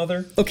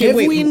grandmother. Okay, Have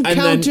wait. we and then-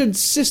 encountered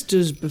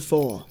sisters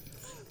before?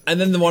 And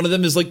then one of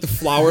them is like the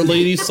flower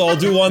lady, so I'll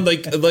do one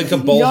like a You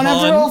don't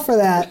have to roll Bohan. for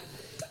that.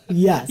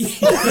 Yes.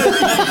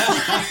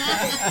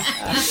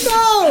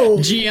 No!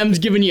 GM's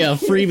giving you a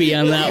freebie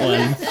on that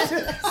one.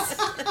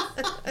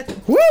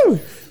 Woo!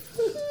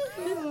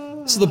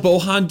 So the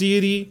Bohan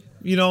deity,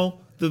 you know,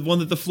 the one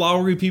that the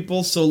flowery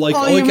people, so like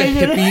Oh, you like a made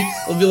it.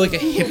 hippie, it'll be like a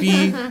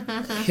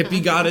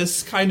hippie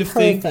goddess kind of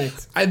thing.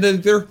 Perfect. And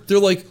then they're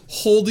like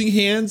holding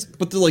hands,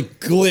 but they're like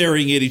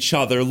glaring at each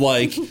other,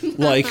 like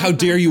how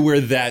dare you wear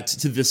that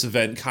to this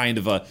event, kind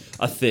of a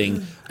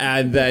thing.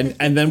 And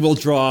then we'll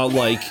draw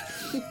like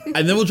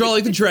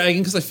the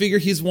dragon, because I figure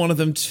he's one of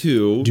them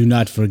too. Do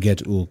not forget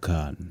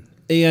Ulkan.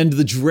 And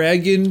the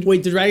dragon.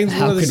 Wait, the dragon's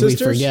How one of the could we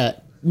sisters? forget?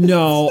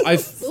 No,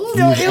 I've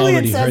No, You've Iliad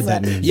already says heard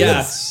that that. name.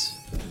 yes.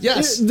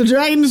 Yes. The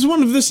dragon is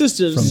one of the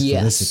sisters. From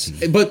Yes.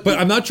 Felicity. But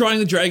I'm not drawing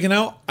the dragon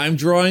out. I'm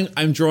drawing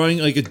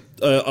like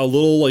a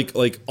little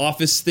like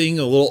office thing,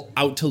 a little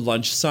out to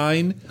lunch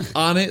sign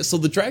on it. So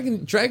the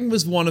dragon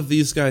was one of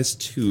these guys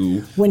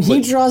too. When he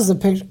draws the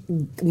picture,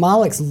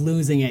 Malik's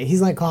losing it.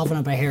 He's like coughing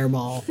up a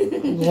hairball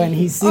when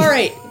he sees. All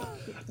right,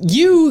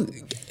 you,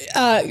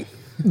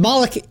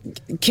 Malik,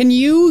 can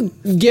you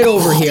get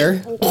over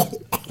here?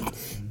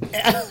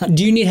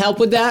 Do you need help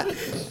with that?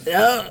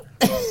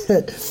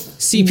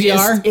 CPR,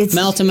 Yes, it's-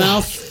 mouth to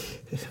mouth,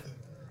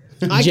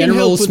 I can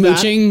general help with that.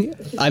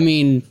 smooching. I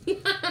mean,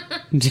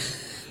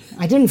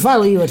 I didn't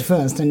follow you at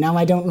first, and now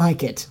I don't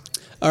like it.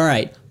 all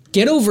right,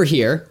 get over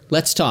here.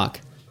 Let's talk.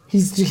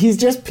 He's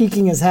just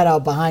peeking his head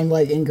out behind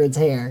like Ingrid's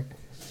hair.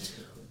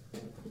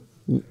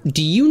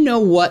 Do you know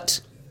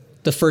what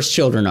the first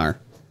children are?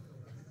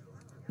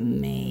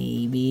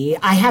 Maybe.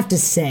 I have to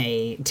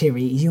say,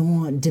 Terry,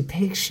 your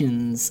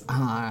depictions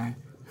are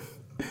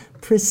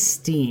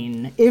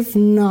pristine, if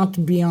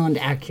not beyond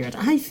accurate.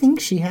 I think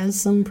she has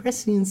some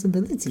prescience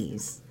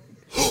abilities.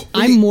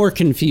 I'm more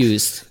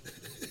confused.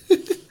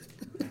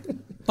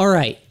 All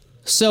right.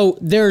 So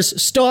there's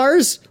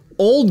stars,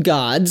 old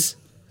gods,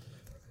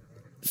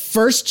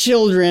 first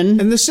children,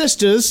 And the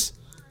sisters.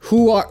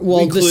 who are the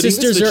Including the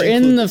sisters Switch are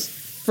in the includes-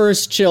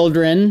 first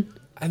children.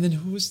 And then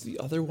who was the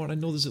other one? I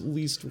know there's at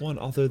least one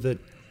other that.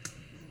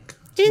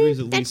 Terry's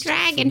at Didn't the least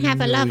dragon have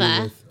a familiar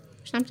lover? with.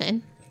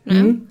 Something.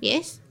 No?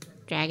 Yes?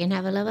 Dragon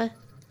have a lover?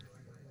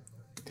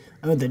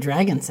 Oh, the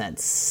dragon said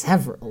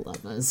several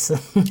lovers,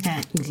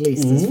 at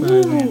least as far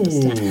as I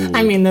understand.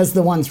 I mean, there's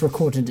the ones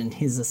recorded in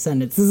his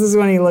ascendants. This is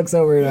when he looks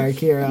over at our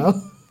hero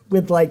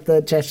with like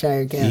the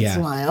Cheshire Cat Yeah.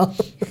 smile.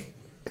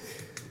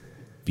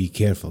 Be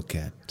careful,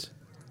 cat.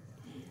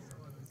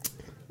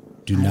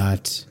 Do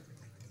not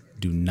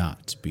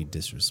be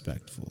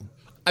disrespectful.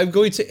 I'm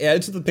going to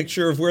add to the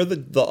picture of where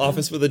the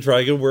office where the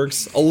dragon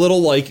works a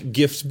little like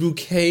gift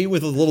bouquet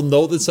with a little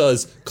note that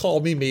says "Call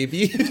me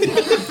maybe."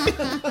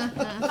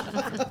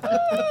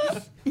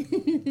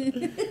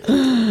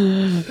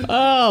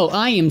 Oh,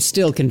 I am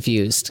still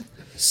confused.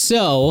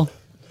 So,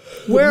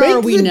 where Make are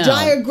we the now?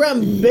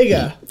 diagram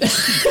bigger.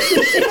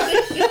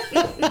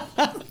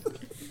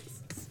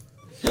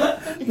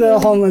 The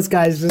homeless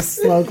guy's just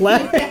slow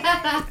clapping.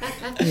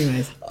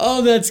 Anyways,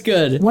 Oh, that's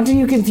good. what are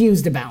you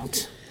confused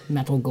about,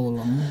 Metal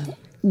Golem?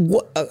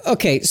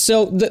 Okay,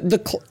 so the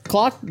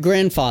clock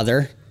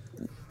grandfather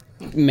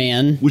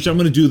man. Which I'm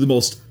going to do the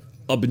most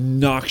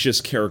obnoxious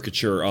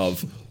caricature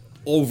of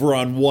over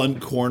on one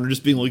corner,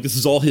 just being like, this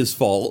is all his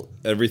fault,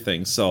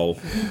 everything. So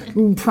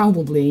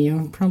Probably,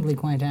 you're probably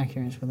quite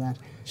accurate with that.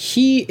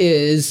 He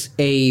is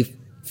a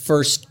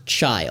first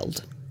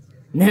child.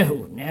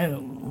 No.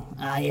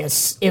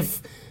 Yes,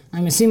 if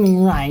I'm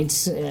assuming right,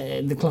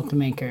 the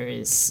clockmaker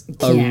is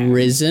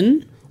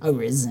Arisen,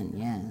 Arisen,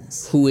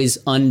 yes. who is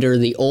under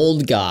the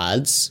old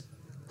gods,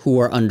 who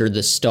are under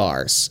the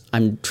stars.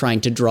 I'm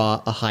trying to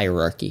draw a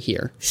hierarchy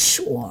here.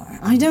 Sure.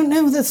 I don't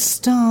know that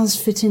stars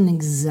fit in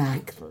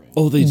exactly.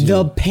 oh, they do.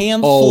 The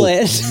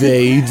pamphlet.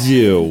 they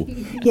do.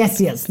 Yes,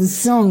 the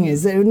song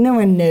is. No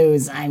one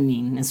knows, I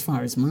mean, as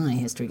far as my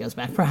history goes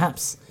back.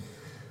 Perhaps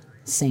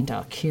Saint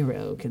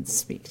Archero could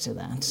speak to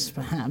that,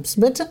 perhaps.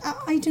 But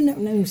I do not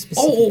know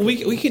specifically. Oh,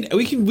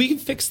 we can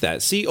fix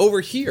that. See over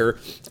here,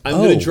 I'm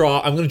gonna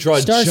draw a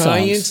Star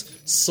giant songs.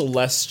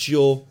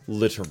 celestial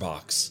litter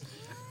box,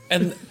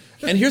 and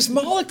here's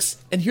Moloch's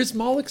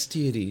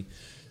deity.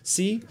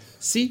 See,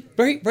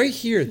 right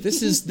here.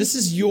 This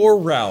is your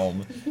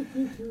realm.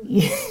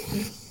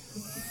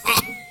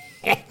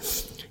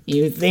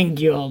 You think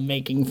you're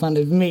making fun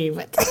of me,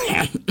 but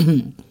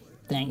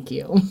thank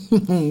you.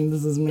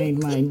 This has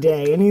made my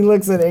day. And he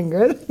looks at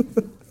Ingrid.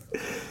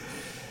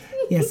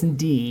 Yes,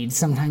 indeed.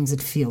 Sometimes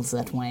it feels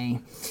that way.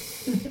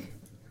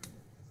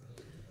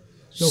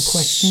 No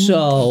question?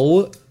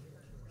 So,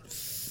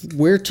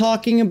 we're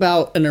talking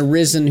about an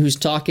Arisen who's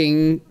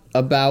talking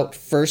about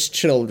first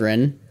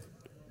children.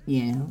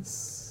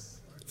 Yes.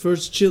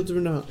 First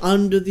children are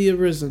under the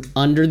Arisen.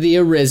 Under the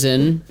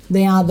Arisen.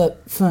 They are the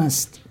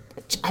first.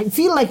 I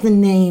feel like the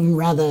name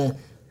rather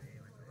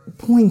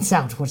points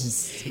out what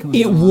is going on.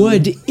 It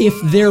would if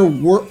there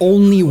were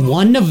only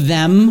one of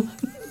them,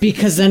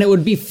 because then it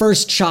would be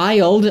first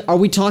child. Are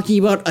we talking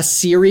about a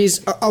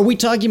series? Are we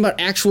talking about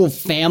actual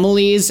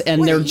families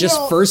and they're just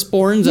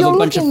firstborns of a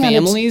bunch of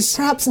families?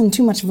 Perhaps in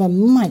too much of a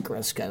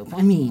microscope.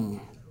 I mean,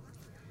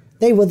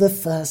 they were the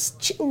first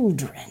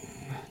children.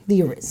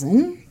 The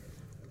Arisen.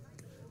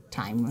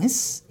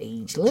 Timeless,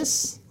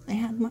 ageless. They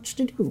had much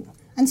to do.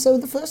 And so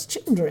the first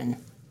children.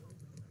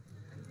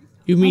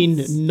 You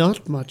mean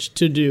not much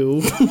to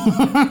do?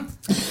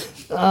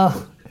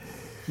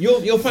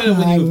 You'll find out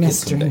when I you have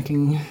miss kids someday.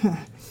 drinking.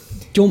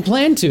 Don't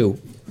plan to,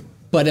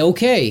 but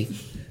okay.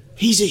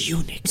 He's a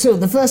eunuch. So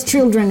the first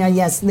children are,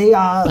 yes, they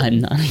are. I'm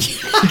not.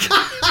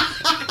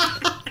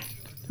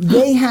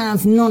 They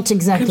have not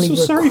exactly. I'm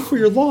so sorry for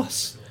your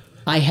loss.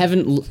 I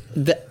haven't.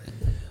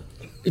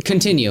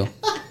 Continue.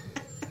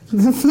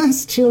 The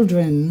first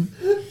children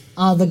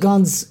are the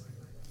gods.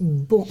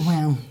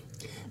 Well,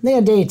 they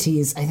are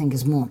deities, I think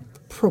is more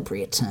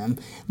appropriate term,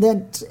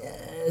 that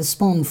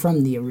spawn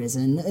from the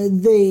Arisen.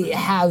 They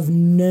have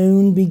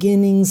known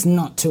beginnings,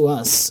 not to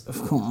us, of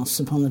course,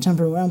 upon the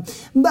temporal realm,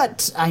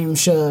 but I am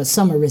sure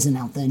some Arisen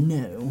out there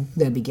know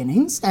their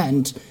beginnings,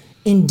 and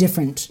in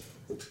different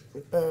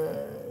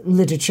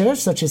literature,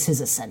 such as his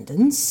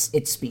Ascendance,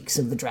 it speaks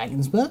of the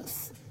dragon's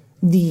birth.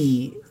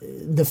 The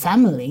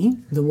family,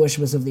 the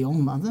worshippers of the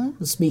All-Mother,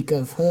 speak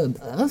of her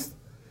birth.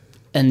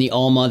 And the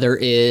All-Mother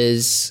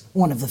is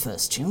One of the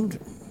first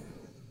children.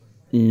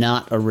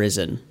 not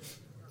Arisen.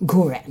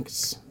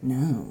 Correct.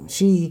 No,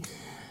 she,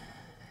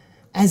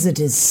 as it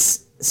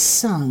is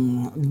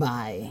sung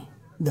by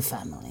the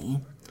family,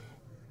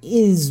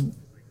 is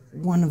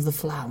one of the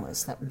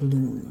flowers that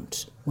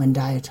bloomed when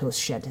Dietos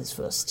shed his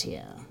first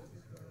tear.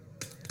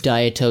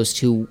 Dietos,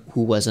 who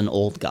was an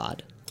old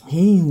god.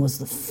 He was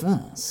the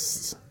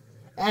first.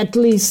 At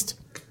least,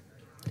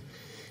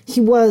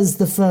 he was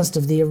the first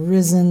of the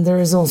Arisen. There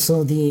is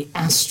also the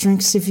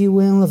Asterix, if you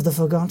will, of the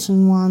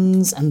Forgotten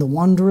Ones, and the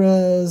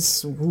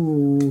Wanderers,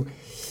 who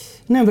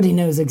nobody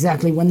knows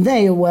exactly when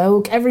they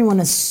awoke. Everyone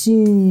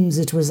assumes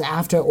it was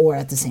after or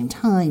at the same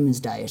time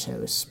as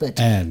Dietos, but...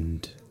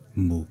 And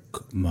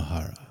Mook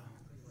Mahara.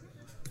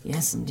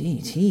 Yes,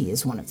 indeed, he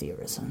is one of the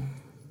Arisen.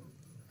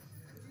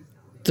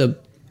 The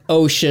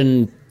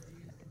ocean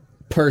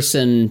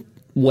person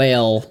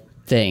whale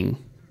thing.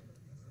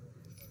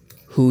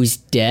 Who's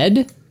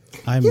dead?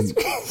 I'm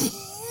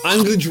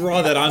gonna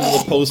draw that onto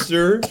the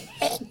poster.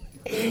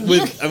 I'm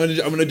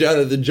gonna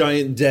draw the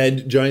giant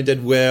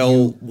dead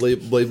whale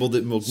labeled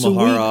it Mook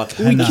Mahara.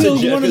 We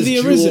killed one of the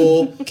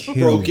Arisen.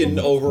 Broken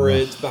over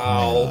its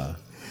bow.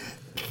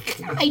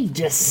 I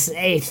just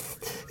say,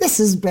 this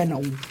has been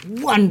a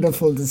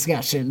wonderful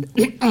discussion.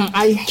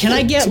 Can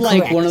I get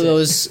like one of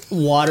those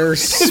water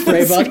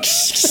spray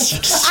buckets?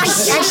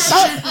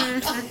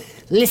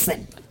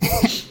 Listen.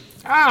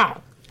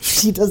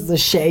 He does the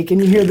shake,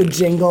 and you hear the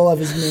jingle of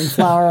his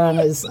moonflower on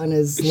his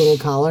little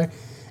collar.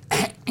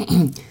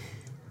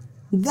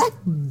 That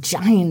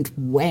giant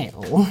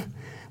whale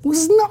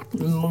was not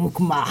Mook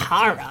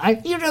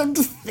Mahara. You don't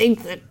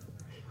think that...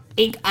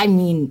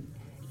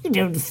 you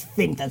don't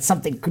think that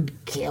something could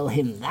kill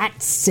him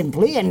that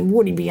simply, and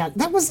would he be...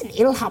 That was an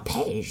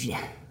Ilhapej.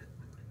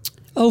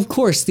 Of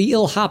course, the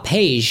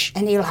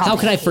Ilhapej. How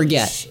could I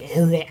forget?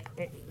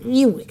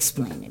 You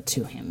explain it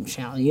to him,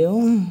 shall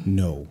you?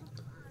 No.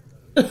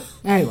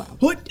 Very well.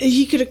 What?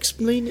 He could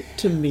explain it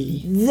to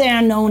me.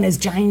 They're known as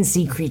giant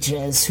sea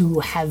creatures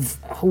who have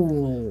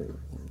whole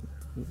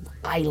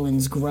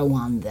islands grow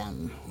on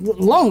them.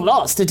 Long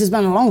lost. It has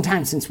been a long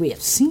time since we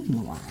have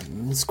seen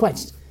one. It's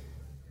quite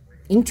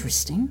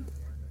interesting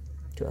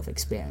to have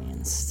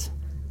experienced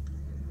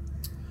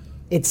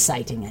its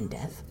sighting and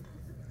death.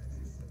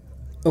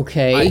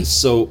 Okay.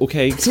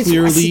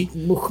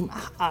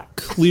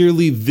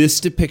 Clearly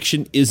this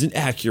depiction isn't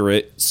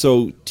accurate,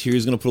 so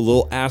Tyr's going to put a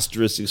little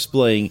asterisk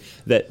explaining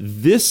that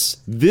this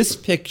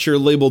picture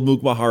labeled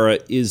Mook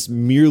Mahara is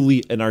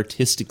merely an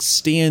artistic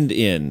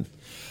stand-in,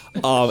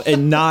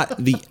 and not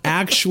the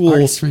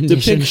actual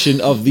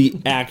depiction of the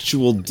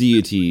actual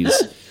deities,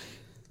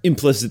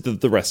 implicit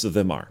that the rest of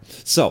them are.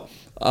 So,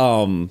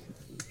 all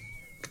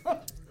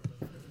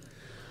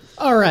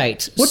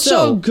right. What's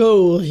our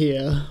goal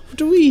here? What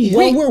do we...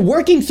 Well, we're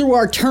working through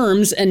our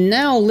terms, and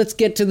now let's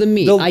get to the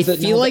meat. I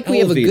feel like we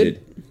have a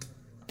good...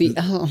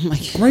 Oh my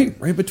God.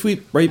 Right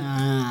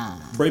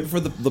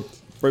before the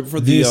Right before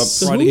the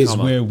This Friday is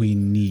comma. where we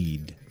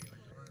need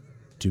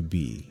to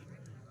be.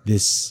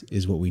 This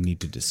is what we need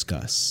to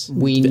discuss.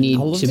 We need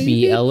to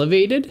be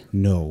elevated?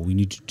 No, we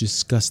need to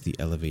discuss the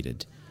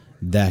elevated.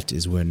 That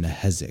is where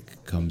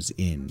Nehezek comes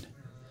in.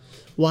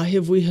 Why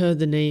have we heard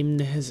the name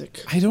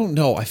Nehezek? I don't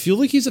know. I feel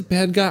like he's a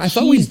bad guy. I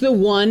thought He's the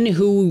one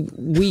who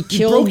we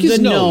killed broke his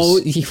the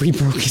nose. We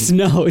broke his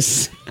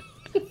nose.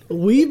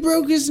 We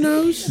broke his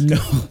nose?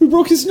 No. we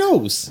broke his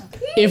nose.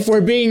 If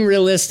we're being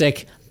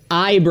realistic,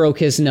 I broke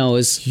his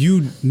nose.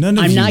 None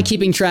of I'm you. not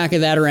keeping track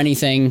of that or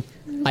anything.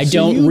 I So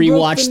don't you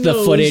broke rewatch the the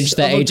nose footage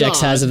that of a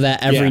Ajax has god. of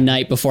that every Yeah.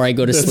 night before I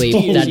go to sleep.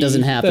 what That we-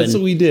 doesn't happen. That's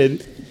what we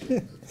did.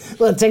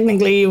 Well,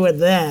 technically you were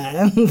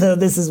there, though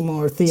this is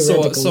more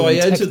theoretical. So I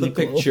than add to the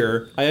technical.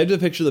 picture. I add to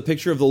the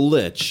picture of the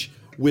Lich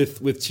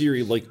with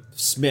Tyrion like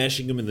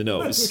smashing him in the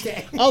nose.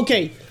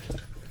 Okay.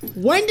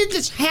 When did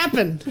this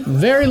happen?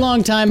 Very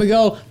long time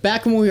ago,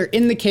 back when we were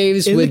in the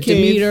caves In the with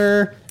cave.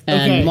 Demeter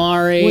and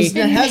Mari. Was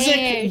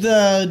Nehezek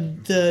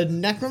the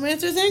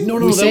necromancer thing? No,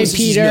 We that say was his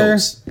Peter.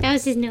 nose. That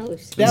was his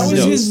nose. That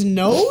was his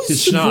nose?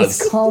 His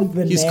schnoz. called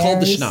the He's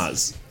called the Nares.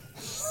 schnoz.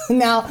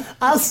 Now,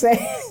 I'll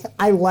say,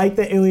 I like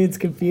that Iliad's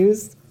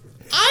confused.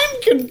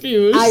 I'm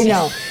confused. I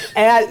know.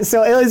 And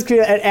so Iliad's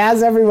confused, and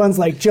as everyone's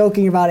like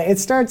joking about it, it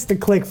starts to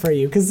click for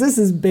you, because this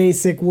is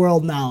basic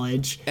world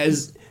knowledge.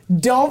 As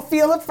Don't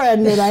feel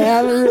offended, I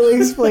haven't really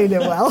explained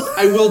it well.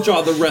 I will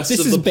draw the rest This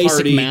of is the basic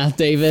party math,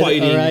 David,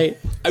 fighting. all right?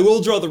 I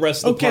will draw the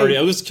rest of the Okay. party.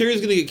 I was curious,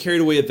 going to get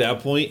carried away at that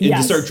point and Yes.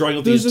 just start drawing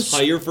out the There's a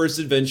entire first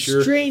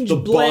adventure. strange the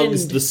blend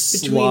bugs, the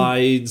between-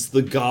 slides,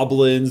 the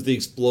goblins, the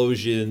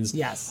explosions.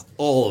 Yes.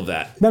 All of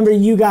that. Remember,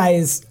 you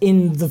guys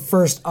in the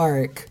first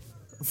arc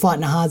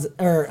fought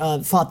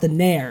fought the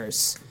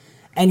Nares,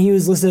 and he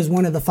was listed as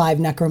one of the 5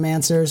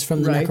 necromancers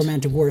from the Right.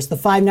 Necromantic Wars. The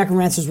 5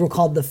 necromancers were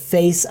called the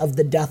Face of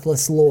the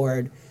Deathless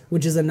Lord,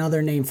 which is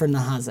another name for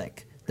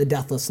Nehezek, the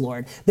Deathless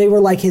Lord. They were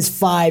like his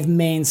 5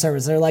 main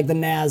servants. They're like the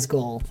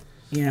Nazgul,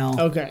 you know.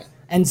 Okay.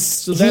 And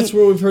So that's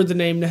where we've heard the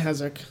name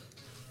Nehezek.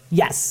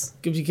 yes,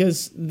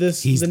 because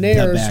He's the the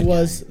Nares bad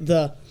was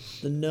the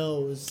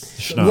nose.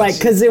 Schnoz. right,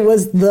 because it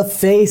was the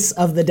face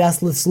of the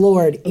Deathless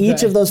Lord. Each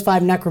Okay. of those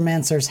 5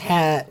 necromancers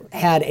had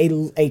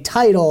a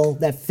title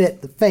that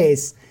fit the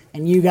face,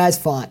 and you guys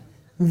fought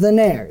the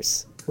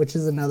Nares, which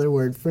is another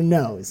word for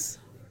nose.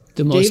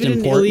 The most David and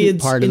important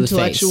Iliad's part of the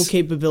intellectual face.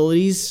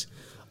 capabilities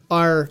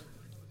are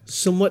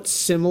somewhat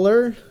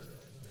similar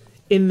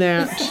in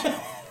that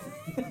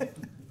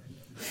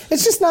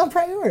It's just not a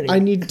priority. I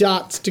need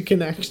dots to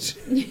connect.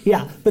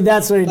 Yeah, but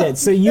that's what he did.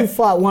 So you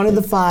fought one of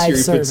the 5 Tyrion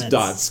servants. puts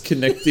dots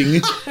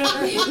connecting.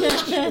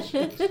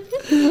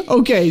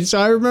 Okay, so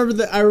I remember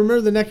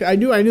the neck. I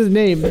knew the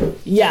name.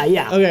 Yeah,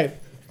 yeah. Okay.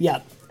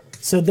 Yep.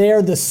 So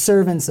they're the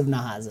servants of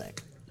Nehezek.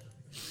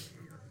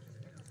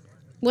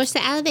 What's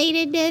the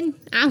elevated then?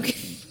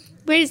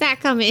 Where does that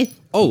come in?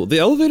 Oh, the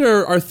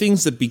elevator are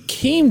things that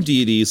became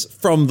deities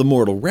from the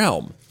mortal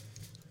realm.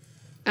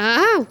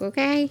 Oh,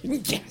 okay.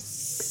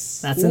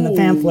 That's in the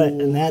pamphlet,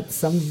 and that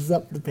sums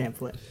up the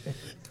pamphlet.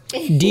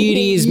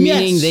 Deities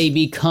meaning Yes. they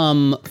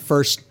become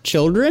first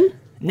children?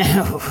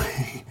 No.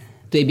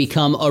 They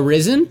become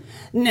arisen?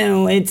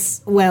 No,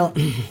 it's, well,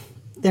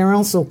 they're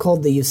also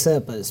called the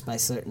usurpers by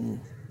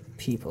certain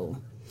people.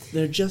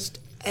 They're just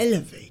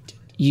elevated.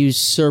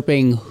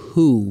 Usurping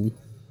who?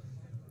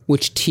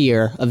 Which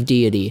tier of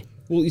deity?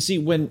 Well, you see,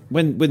 when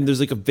there's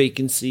like a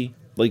vacancy,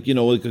 like, you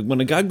know, like when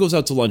a god goes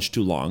out to lunch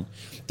too long,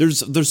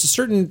 there's a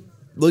certain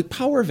like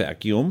power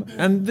vacuum,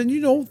 and then,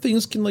 you know,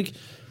 things can like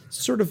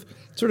sort of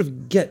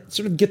get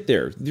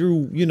there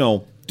through, you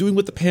know, doing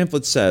what the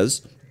pamphlet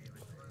says.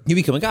 You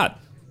become a god.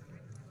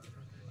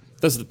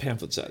 That's what the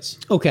pamphlet says.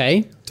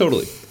 Okay.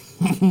 Totally.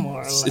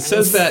 It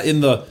says that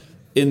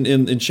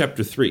in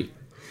chapter 3.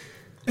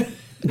 There's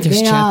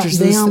They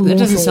chapters. are That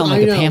doesn't mortal. sound like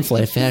I a know.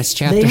 pamphlet if it has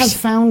chapters. They have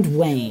found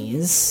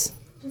ways.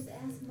 Just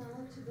ask Mala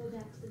to go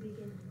back to the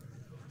beginning.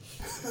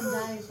 From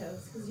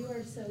Diatos, because you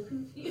are so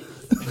confused.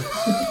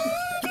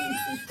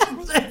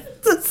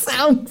 The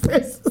sound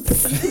person.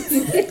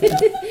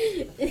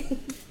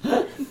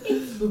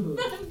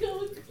 I'm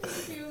going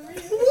crazy over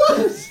here.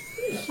 What?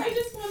 I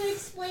just want to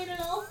explain it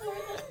all for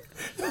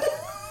them.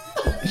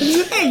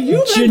 Hey, you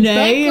have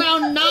Janae?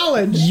 background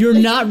knowledge. You're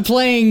not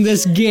playing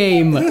this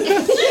game.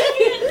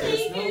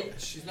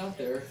 She's not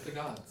there. It's the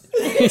gods.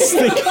 It's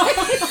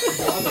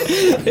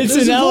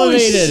There's an a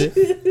elevated.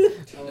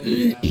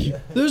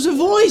 There's a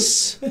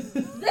voice.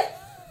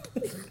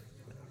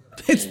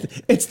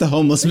 It's the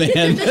homeless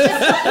man.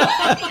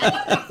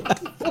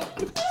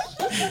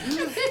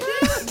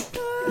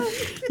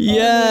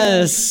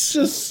 Yes.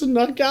 Just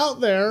snuck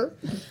out there.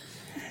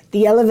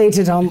 The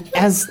elevated,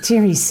 as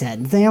Thierry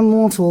said, they are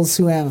mortals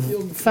who have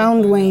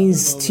found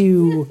ways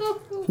to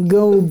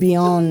go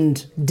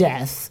beyond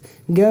death,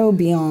 go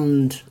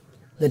beyond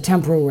the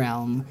temporal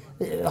realm,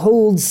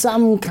 hold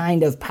some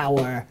kind of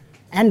power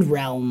and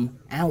realm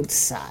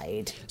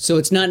outside. So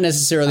it's not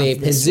necessarily a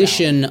Of this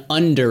position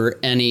under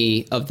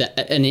any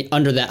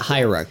under that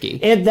hierarchy.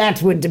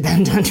 That would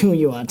depend on who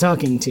you are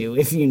talking to,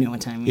 if you know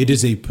what I mean. It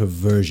is a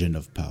perversion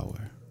of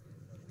power.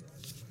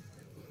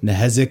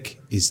 Nehezek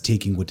is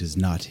taking what is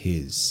not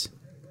his.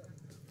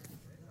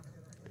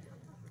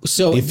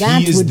 So If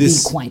That he is would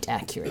this- be quite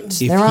accurate.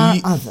 if There are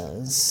he-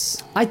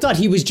 others. I thought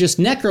he was just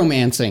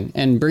necromancing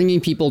and bringing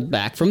people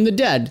back from the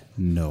dead.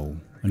 No,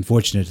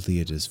 unfortunately,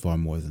 it is far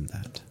more than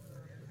that.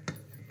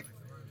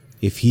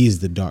 If he is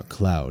the dark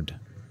cloud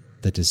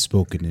that is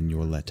spoken in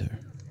your letter,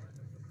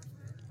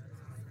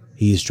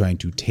 he is trying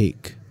to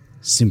take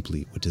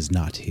simply what is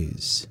not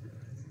his.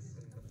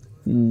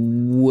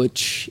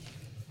 Which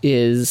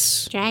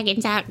is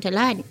Dragons out to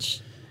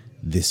lunch.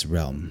 This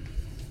realm.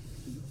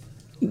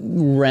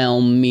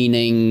 realm,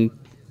 meaning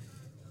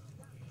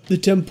The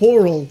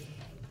temporal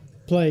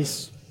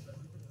place.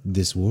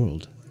 This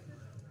world.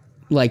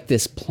 like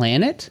this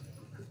planet?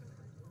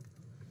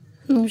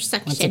 Or What's a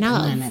suction of.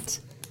 planet?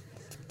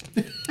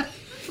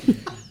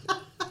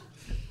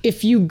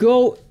 If you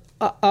go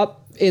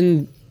up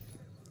in...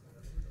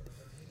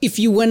 If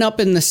you went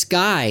up in the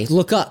sky,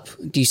 look up.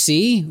 Do you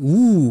see?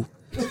 Ooh.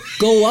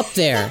 Go up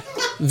there.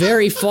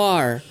 Very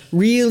far.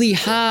 Really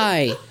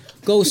high.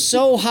 Go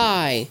so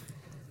high.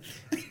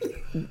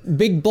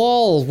 Big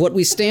ball, what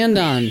we stand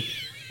on.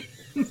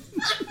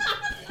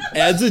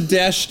 Adds a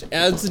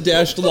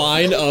dashed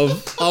line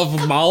of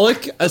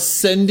Moloch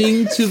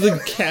ascending to the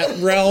cat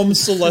realm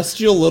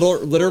celestial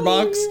litter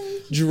box.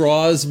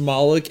 Draws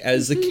Moloch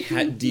as a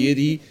cat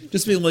deity,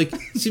 just being like,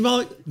 see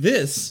Moloch,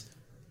 this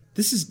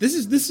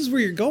is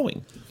where you're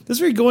going. This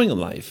is where you're going in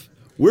life.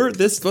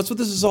 That's what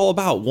this is all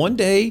about. One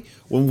day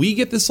when we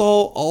get this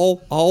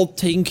all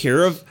taken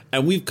care of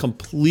and we've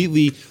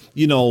completely,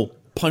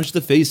 punched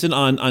the face in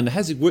on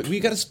Nehezek, we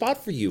got a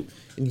spot for you,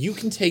 and you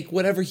can take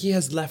whatever he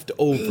has left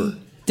over.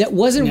 That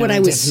wasn't what I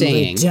was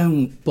definitely saying.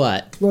 Don't.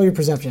 But Roll your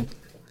perception.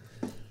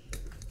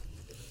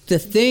 the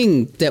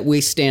thing that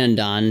we stand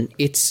on,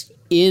 it's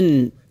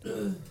in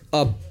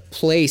a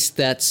place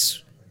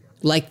that's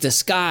like the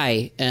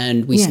sky,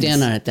 and we Yes.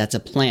 stand on it. That's a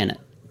planet.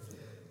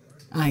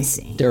 I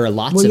see. There are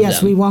lots well, of yes,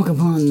 them. we walk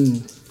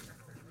upon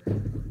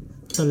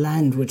the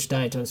land which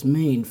Daitos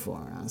made for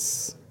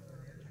us.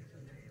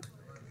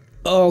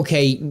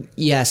 Okay,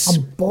 yes.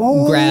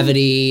 ball?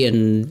 Gravity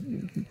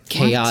and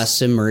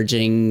chaos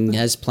emerging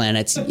as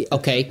planets.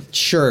 Okay,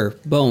 sure.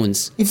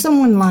 Bones. If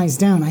someone lies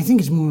down, I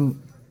think it's more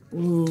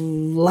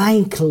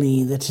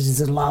likely that it is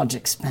a large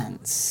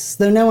expense,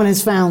 though no one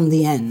has found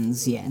the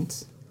ends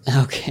yet.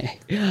 Okay,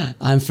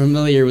 I'm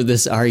familiar with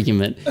this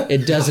argument.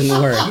 It doesn't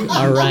work,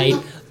 all right?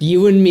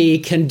 You and me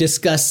can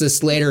discuss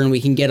this later, and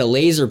we can get a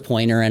laser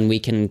pointer, and we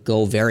can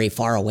go very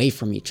far away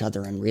from each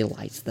other and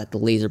realize that the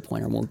laser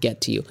pointer won't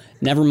get to you.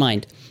 Never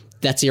mind.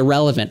 That's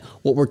irrelevant.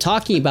 What we're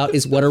talking about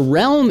is what a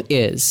realm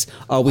is.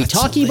 Are we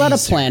talking about a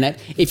planet?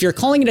 If you're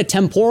calling it a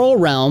temporal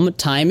realm,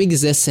 time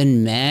exists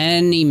in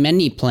many,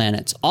 many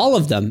planets. All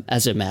of them,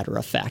 as a matter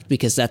of fact,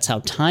 because that's how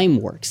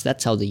time works.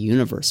 That's how the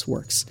universe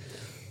works.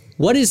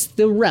 What is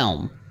the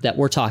realm that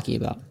we're talking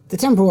about? The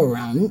temporal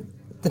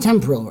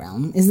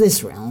realm is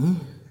this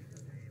realm.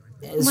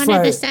 As One far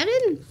of the as-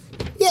 7?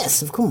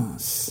 Yes, of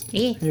course.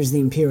 Yeah. There's the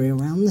Imperial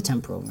realm, the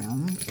temporal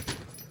realm.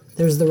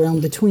 There's the realm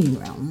between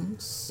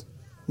realms.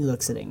 He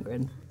looks at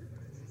Ingrid.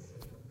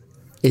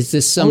 Is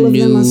this All some of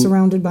them are new...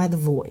 surrounded by the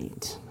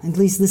void. At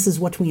least this is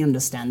what we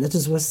understand. That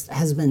is what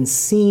has been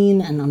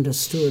seen and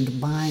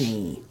understood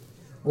by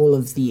all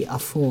of the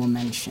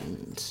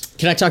aforementioned.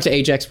 Can I talk to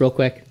Ajax real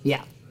quick?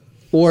 Yeah.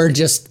 Or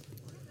just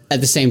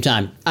at the same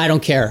time? I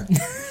don't care.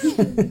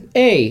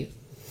 A,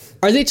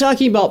 are they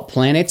talking about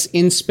planets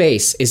in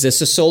space? Is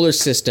this a solar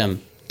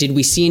system? Did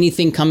we see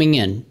anything coming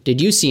in?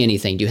 Did you see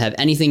anything? Do you have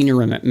anything in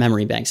your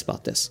memory banks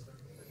about this?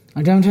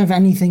 I don't have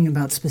anything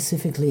about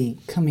specifically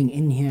coming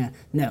in here.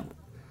 No.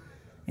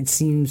 It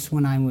seems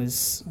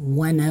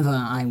whenever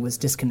I was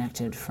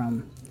disconnected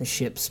from the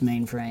ship's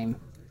mainframe.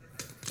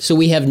 So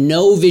we have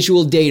no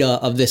visual data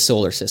of this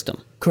solar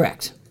system.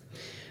 Correct.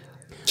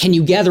 Can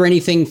you gather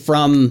anything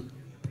from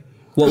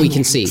what we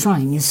can see? I'm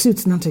trying. Your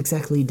suit's not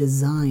exactly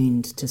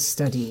designed to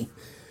study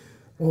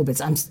orbits.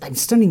 I'm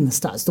studying the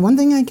stars. The one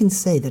thing I can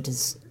say that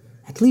is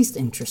at least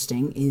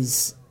interesting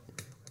is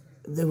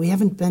that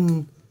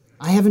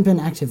I haven't been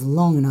active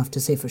long enough to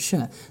say for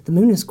sure. The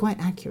moon is quite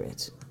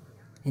accurate.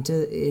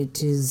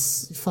 It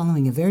is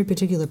following a very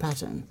particular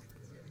pattern.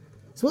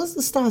 As well as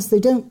the stars, I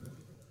don't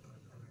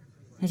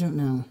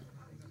know.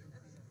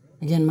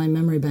 Again, my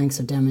memory banks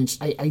are damaged.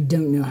 I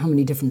don't know how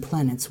many different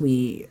planets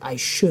I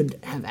should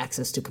have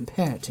access to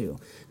compare to,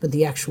 but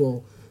the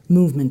actual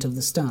movement of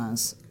the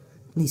stars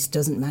at least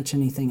doesn't match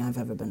anything I've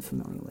ever been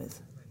familiar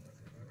with.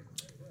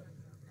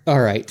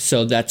 All right,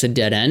 so that's a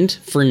dead end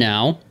for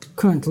now.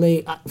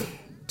 Currently,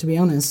 to be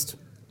honest,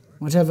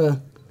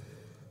 whatever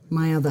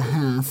my other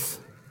half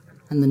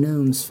and the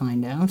gnomes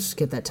find out,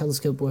 get that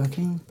telescope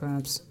working,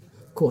 perhaps,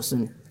 of course,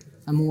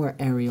 a more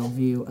aerial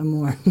view, a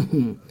more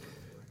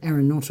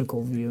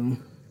aeronautical view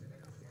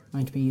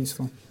might be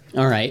useful.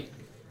 All right.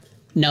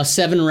 Now,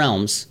 7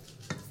 realms.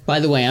 By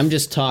the way, I'm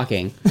just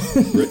talking.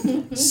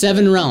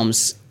 7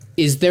 realms.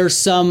 Is there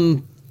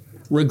some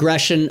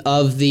regression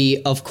of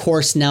the, of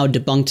course, now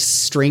debunked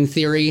string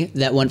theory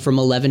that went from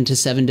 11 to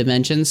 7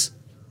 dimensions?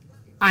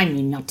 I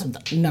mean, not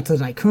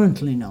that I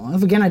currently know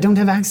of. Again, I don't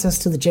have access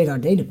to the Jadar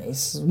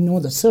database,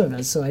 nor the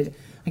servers, so I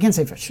can't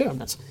say for sure,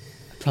 but...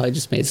 Probably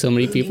just made so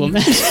many people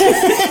mad.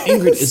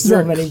 Ingrid, is there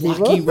So a many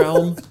clocky people.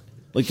 realm?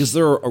 Like, is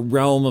there a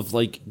realm of,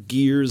 like,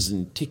 gears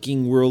and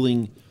ticking,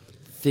 whirling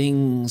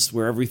things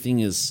where everything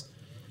is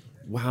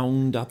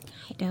wound up?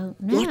 I don't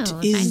know.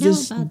 What if is I know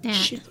this about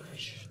that.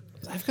 gibberish?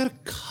 I've got a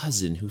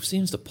cousin who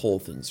seems to pull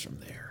things from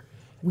there.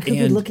 We could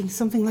be looking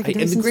something like a and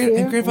Dyson and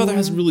sphere, grandfather or-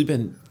 hasn't really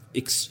been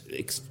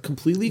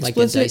completely Like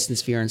a explicit. Dyson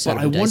sphere inside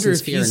but of a I wonder Dyson if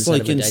sphere he's inside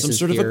like of a in Dyson some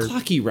sort of a sphere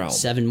clocky realm.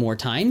 7 more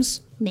times?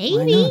 Maybe.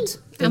 Why not?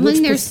 Among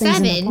Which their puts things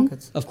in their 7.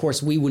 pockets. Of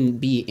course, we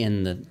wouldn't be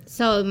in the...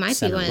 So it might be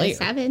Center one layer. of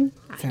the 7.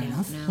 Fair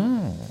enough.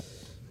 No.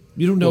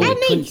 You don't know. That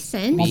it could makes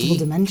sense. Multiple be.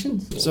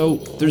 dimensions. So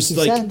there's You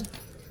like said.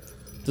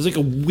 there's like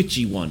a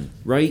witchy one,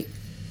 right?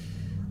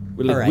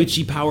 Where like All right.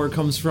 witchy power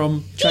comes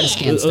from. Try to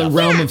scan A stuff.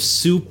 realm Yeah. of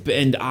soup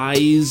and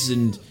eyes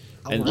and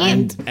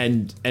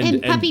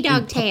puppy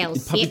dog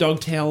tails. Puppy Yep. dog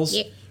tails.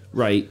 Yep.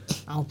 Right.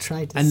 I'll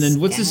try to. And then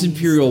what's this scan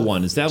imperial stuff.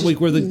 one? Is that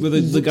like where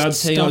the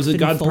gods hang out? Is it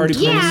stuff and god party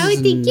photos. Yeah, I places?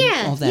 would think,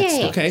 yeah. all that yeah.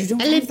 stuff. Okay. You don't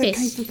have the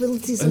Olympus.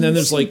 capabilities. And then of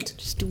there's the like, suit.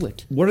 Just do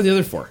it. what are the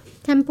other 4?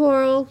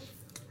 Temporal.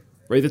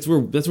 Right. That's where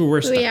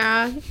we're stuck.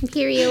 Yeah.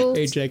 Imperial.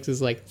 Ajax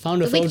is like,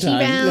 found a The witchy photon.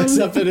 realm. Looks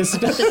up at his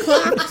stuff. The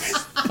clocks.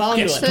 Found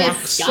Yes,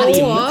 it. So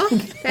clocks.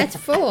 that's 4. That's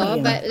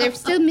 4, but they're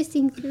still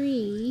missing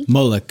 3.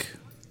 Moloch,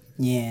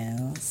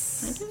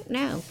 Yes. I don't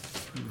know.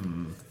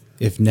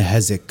 if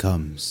Nehezek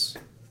comes,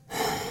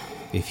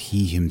 if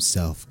he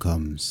himself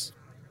comes,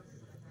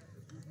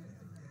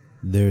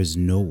 there is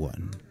no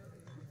one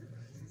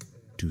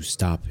to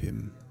stop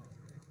him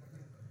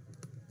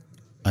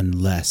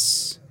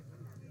unless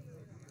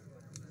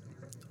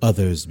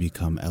others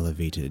become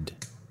elevated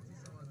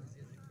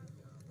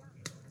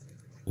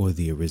or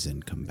the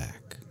Arisen come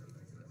back.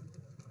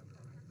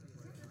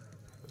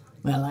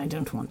 Well, I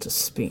don't want to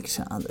speak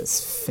to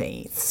others'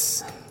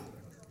 faiths.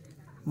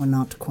 We're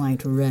not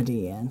quite ready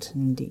yet,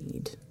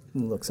 indeed. He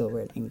looks over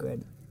at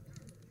Ingrid.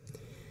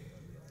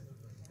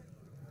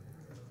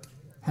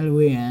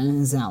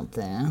 Halluir is out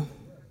there.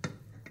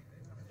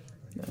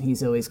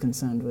 He's always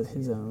concerned with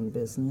his own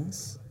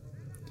business.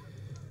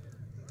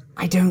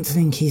 I don't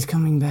think he's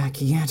coming back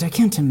yet. I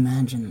can't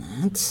imagine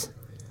that.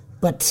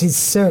 But his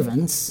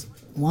servants,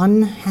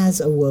 one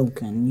has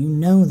awoken. You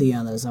know the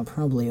others are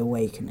probably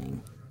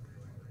awakening.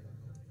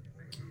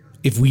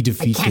 If we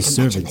defeat the Can't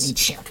imagine that servants, he'd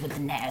shout with the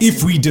nerves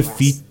if we and all the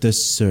defeat the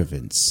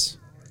servants,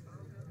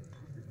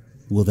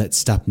 will that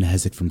stop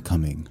Nehezek from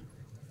coming?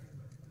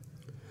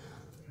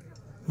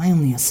 My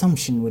only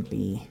assumption would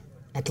be,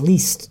 at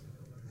least,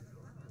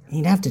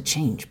 he'd have to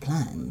change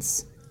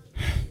plans.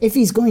 If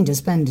he's going to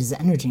spend his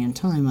energy and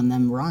time on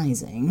them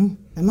rising,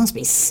 there must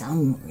be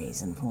some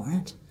reason for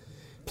it.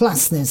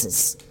 Plus,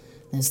 there's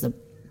the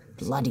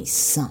bloody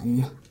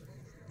sun.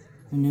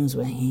 Who knows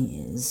where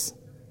he is?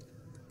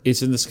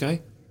 It's in the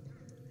sky.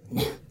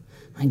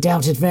 I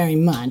doubt it very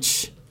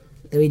much,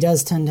 though he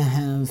does tend to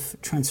have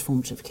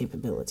transformative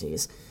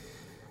capabilities.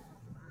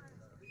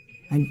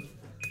 I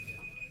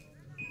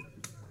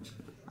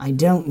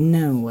don't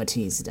know what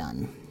he's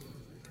done.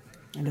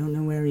 I don't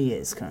know where he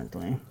is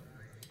currently.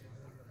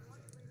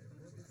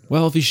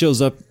 Well, if he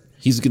shows up,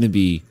 he's going to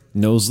be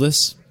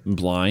noseless,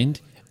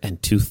 blind,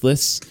 and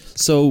toothless.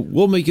 So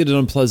we'll make it an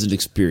unpleasant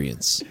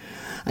experience.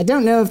 I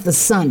don't know if the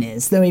sun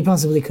is, though he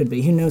possibly could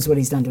be. Who knows what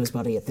he's done to his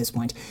body at this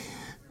point.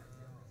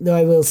 Though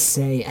I will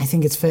say, I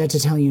think it's fair to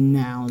tell you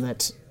now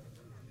that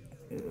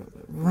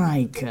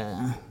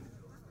Riker,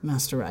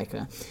 Master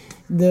Riker,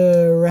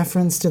 the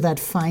reference to that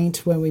fight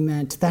where we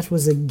met, that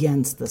was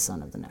against the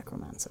son of the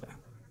Necromancer.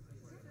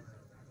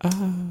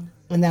 And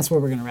that's where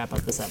we're going to wrap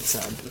up this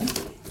episode.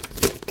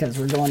 Because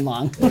we're going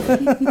long.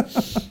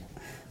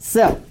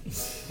 So,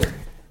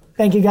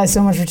 thank you guys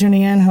so much for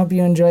tuning in. Hope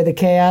you enjoy the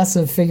chaos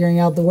of figuring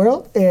out the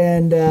world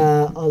and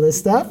all this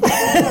stuff.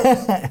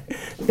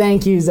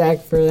 Thank you,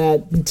 Zach, for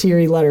that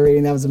teary letter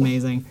reading. That was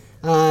amazing.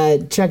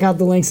 Check out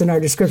the links in our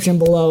description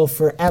below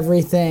for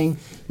everything.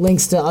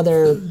 Links to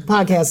other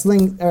podcasts,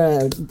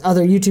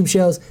 other YouTube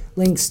shows,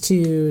 links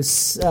to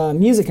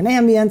music and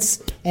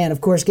ambience, and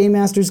of course Game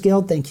Masters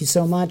Guild. Thank you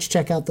so much.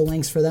 Check out the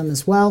links for them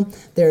as well.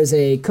 There's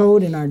a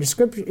code in our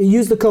description.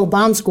 Use the code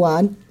Bomb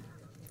Squad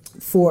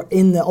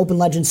in the Open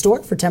Legend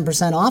store for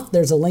 10% off.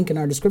 There's a link in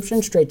our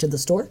description straight to the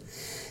store.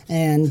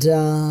 And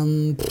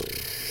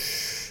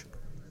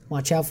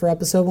watch out for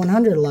episode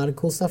 100. A lot of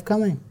cool stuff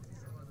coming.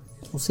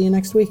 We'll see you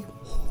next week.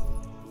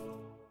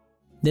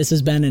 This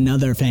has been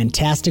another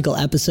fantastical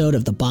episode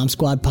of the Bomb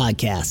Squad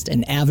podcast,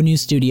 an Avenue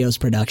Studios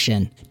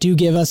production. Do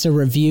give us a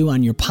review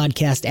on your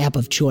podcast app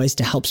of choice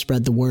to help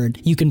spread the word.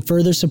 You can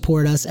further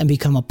support us and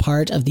become a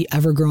part of the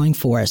ever-growing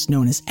forest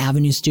known as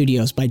Avenue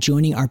Studios by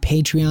joining our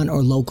Patreon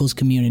or Locals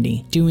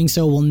community. Doing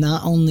so will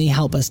not only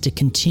help us to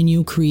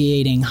continue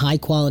creating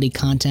high-quality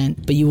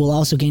content, but you will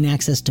also gain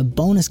access to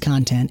bonus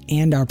content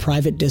and our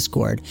private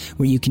Discord,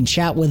 where you can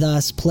chat with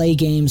us, play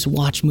games,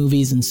 watch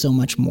movies, and so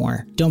much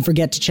more. Don't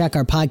forget to check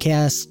our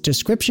podcast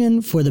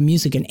description for the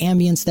music and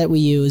ambience that we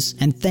use,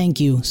 and thank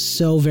you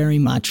so very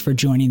much for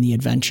joining the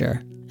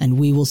adventure. and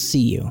we will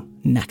see you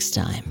next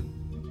time.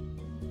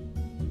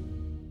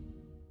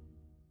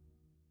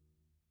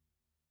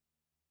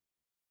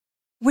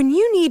 When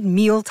you need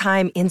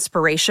mealtime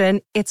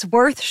inspiration, it's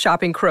worth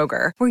shopping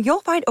Kroger, where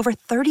you'll find over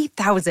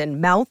 30,000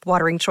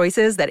 mouth-watering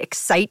choices that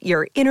excite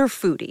your inner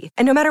foodie.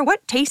 And no matter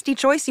what tasty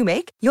choice you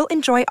make, you'll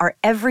enjoy our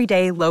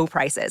everyday low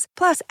prices,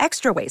 plus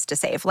extra ways to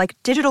save, like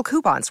digital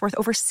coupons worth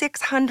over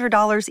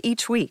 $600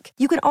 each week.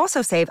 You can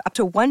also save up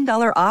to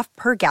 $1 off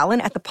per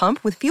gallon at the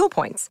pump with fuel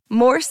points.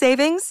 More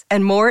savings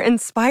and more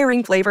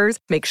inspiring flavors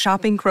make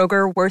shopping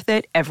Kroger worth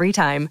it every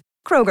time.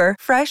 Kroger,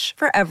 fresh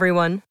for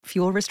everyone.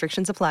 Fuel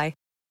restrictions apply.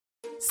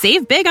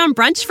 Save big on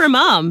brunch for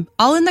mom,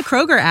 all in the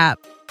Kroger app.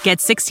 Get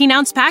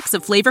 16-ounce packs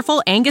of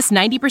flavorful Angus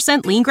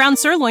 90% lean ground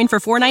sirloin for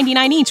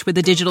 $4.99 each with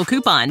a digital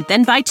coupon.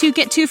 Then buy 2,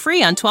 get 2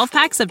 free on 12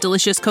 packs of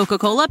delicious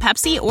Coca-Cola,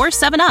 Pepsi, or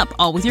 7-Up,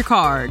 all with your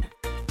card.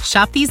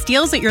 Shop these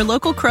deals at your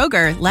local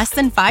Kroger, less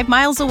than 5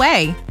 miles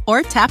away.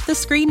 Or tap the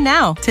screen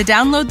now to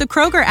download the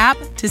Kroger app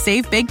to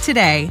save big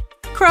today.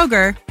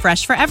 Kroger,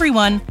 fresh for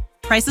everyone.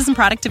 Prices and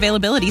product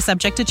availability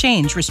subject to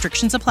change.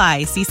 Restrictions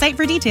apply. See site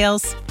for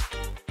details.